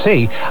 A, and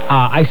C,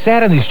 I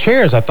sat in these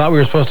chairs. I thought we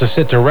were supposed to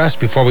sit to rest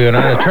before we went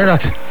on. It turned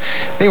out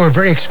they were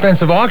very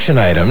expensive auction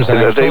items.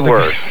 And they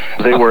were,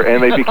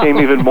 and they became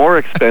even more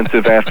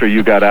expensive after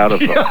you got out of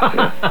them.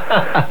 Yeah.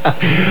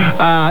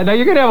 Now,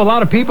 you're going to have a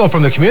lot of people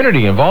from the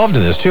community involved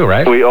in this, too,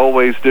 right? We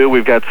always do.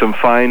 We've got some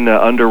fine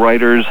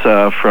underwriters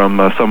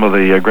from some of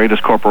the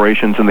greatest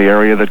corporations in the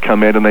area that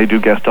come in, and they do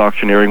guest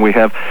auctioneering. We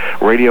have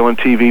radio and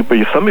TV, but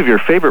some of your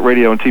favorite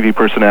radio and TV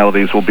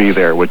personalities will be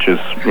there, which is,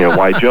 you know,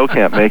 why Joe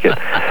can't make it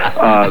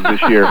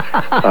this year.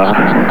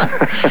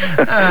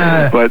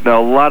 But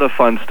no, a lot of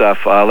fun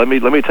stuff. Let me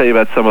tell you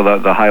about some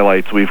of the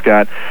highlights. We've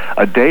got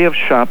a day of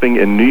shopping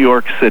in New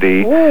York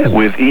City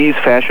with E's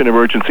Fashion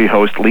Emergency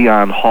host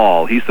Leon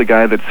Hall. He's the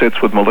guy that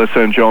sits with Melissa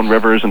and Joan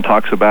Rivers and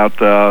talks about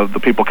the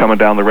people coming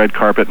down the red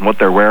carpet and what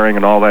they're wearing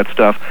and all that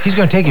stuff. He's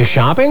going to take you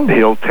shopping?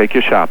 He'll take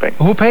you shopping.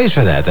 Who pays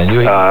for that, then?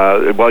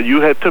 Well,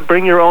 you have to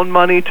bring your own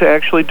money to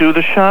actually do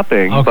the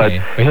shopping, but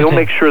he'll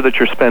make sure that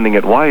you're spending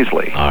it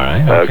wisely. All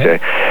right. Okay.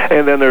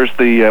 And then there's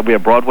we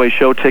have Broadway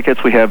show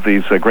tickets. We have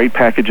these great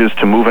packages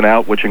to Moving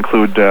Out, which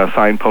include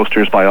signed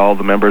posters by all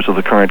the members of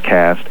the current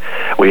cast.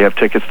 We have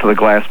tickets to the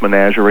Glass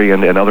Menagerie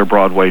and other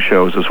Broadway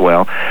shows as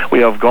well. We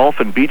have golf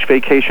and beach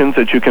vacations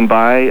that you can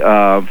buy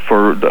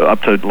for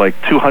up to like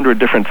 200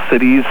 different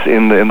cities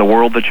in the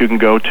world that you can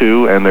go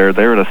to, and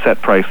they're at a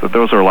set price.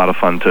 Those are a lot of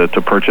fun to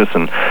purchase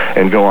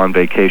and go on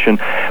vacation.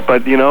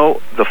 But, you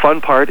know, the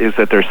fun part is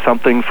that there's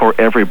something for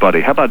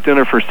everybody. How about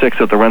dinner for 6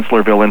 at the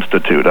Rensselaerville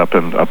Institute up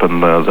in the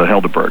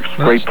Helderbergs?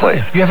 Great place.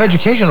 Nice. You have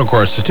educational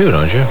courses too,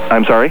 don't you?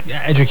 I'm sorry?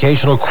 Yeah,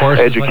 educational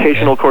courses.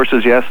 Educational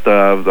courses, yes.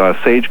 The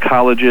Sage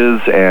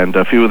Colleges and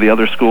a few of the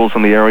other schools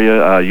in the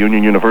area,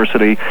 Union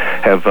University,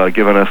 have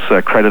given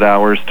us credit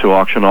hours to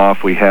auction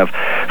off. We have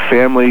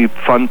family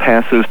fun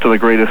passes to the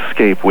Great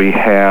Escape. We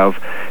have,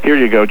 here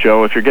you go,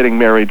 Joe, if you're getting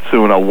married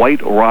soon, a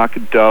White Rock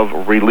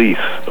Dove release,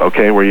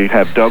 okay, where you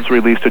have doves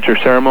released at your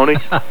ceremony.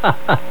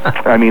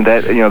 I mean,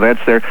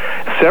 that's there.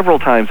 Several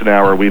times an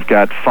hour, we've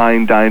got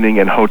fine dining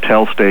and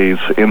hotel stays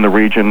in the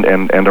region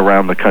and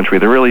around the country.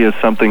 There really is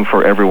something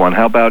for everyone.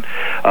 How about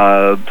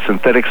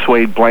synthetic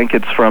suede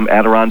blankets from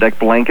Adirondack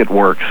Blanket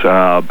Works,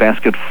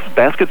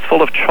 baskets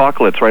full of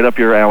chocolates right up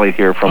your alley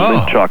here from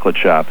the chocolate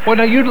shop. Well,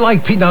 now you'd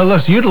like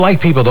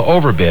people to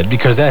overbid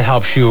because that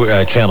helps you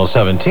Channel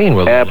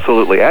 17.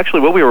 Absolutely.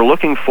 Actually, what we were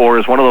looking for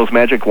is one of those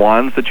magic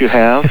wands that you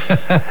have,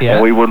 yeah.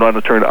 And we would want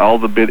to turn all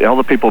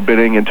the people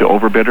bidding into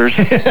overbidders.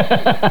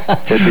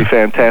 It'd be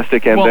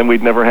fantastic, and then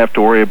we'd never have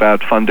to worry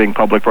about funding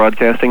public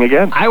broadcasting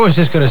again. I was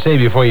just going to say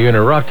before you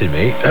interrupted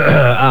me,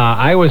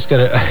 I was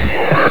going to...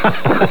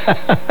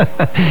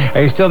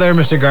 Are you still there,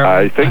 Mr.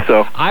 Garland? I think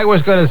so. I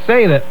was going to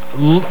say that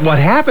what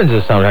happens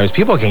is sometimes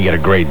people can get a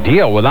great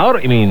deal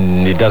without,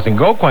 it doesn't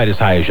go quite as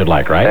high as you'd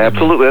like, right?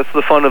 Absolutely. That's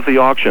the fun of the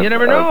auction. You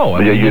never know.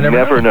 You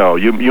never know.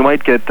 You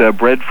might get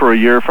bread for a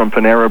year from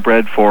Panera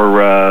Bread for,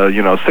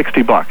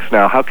 $60.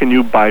 Now, how can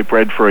you buy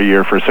bread for a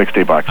year for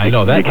 $60? I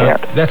know that. You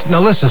can't.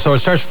 Now, listen, so it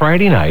starts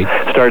Friday night.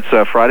 Starts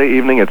Friday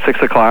evening at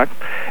 6 o'clock,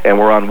 and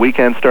we're on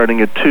weekends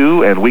starting at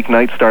 2 and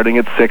weeknights starting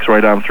at 6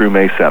 right on through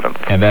May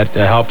 7th. And that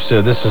helps.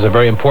 This is a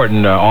very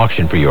important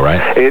auction for you,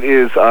 right? It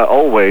is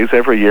always,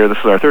 every year. This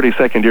is our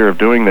 32nd year of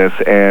doing this,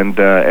 and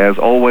as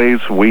always,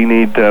 we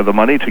need the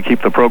money to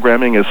keep the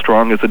programming as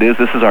strong as it is.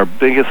 This is our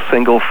biggest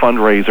single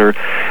fundraiser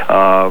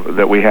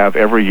that we have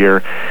every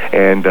year,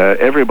 and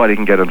everybody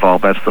can get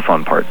involved. That's the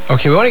fun part.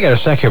 Okay, we only got a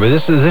sec here, but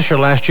is this your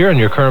last year in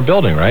your current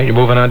building, right? You're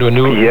moving on to a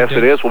new... Yes,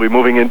 it is. We'll be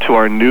moving into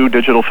our new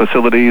digital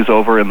facilities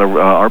over in the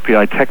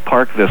RPI Tech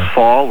Park this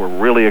fall. We're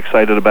really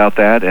excited about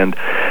that, and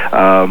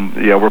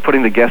we're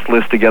putting the guest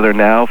list together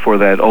now for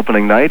that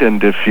opening night,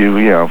 and if you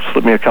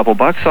slip me a couple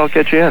bucks, I'll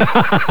get you in.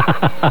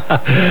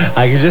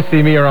 I can just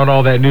see me around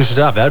all that new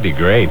stuff. That'd be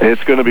great.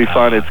 It's going to be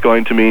fun. It's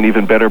going to mean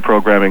even better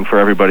programming for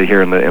everybody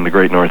here in the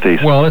great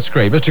Northeast. Well, that's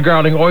great. Mr.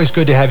 Garling, always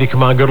good to have you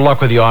come on. Good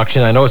luck with the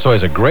auction. I know it's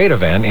always a great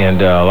event,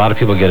 and a lot of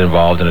people get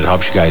involved, and it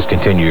helps you guys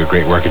continue your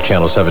great work at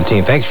Channel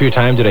 17. Thanks for your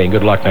time today, and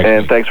good luck next week.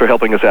 And thanks for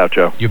helping us out,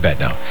 Joe. You bet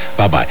now.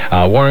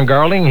 Bye-bye. Warren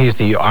Garling, he's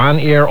the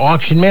on-air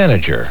auction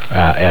manager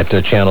at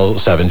Channel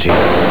 17.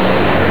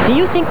 Do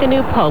you think the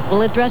new Pope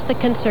will address the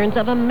concerns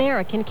of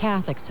American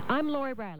Catholics? I'm Lori Bradley.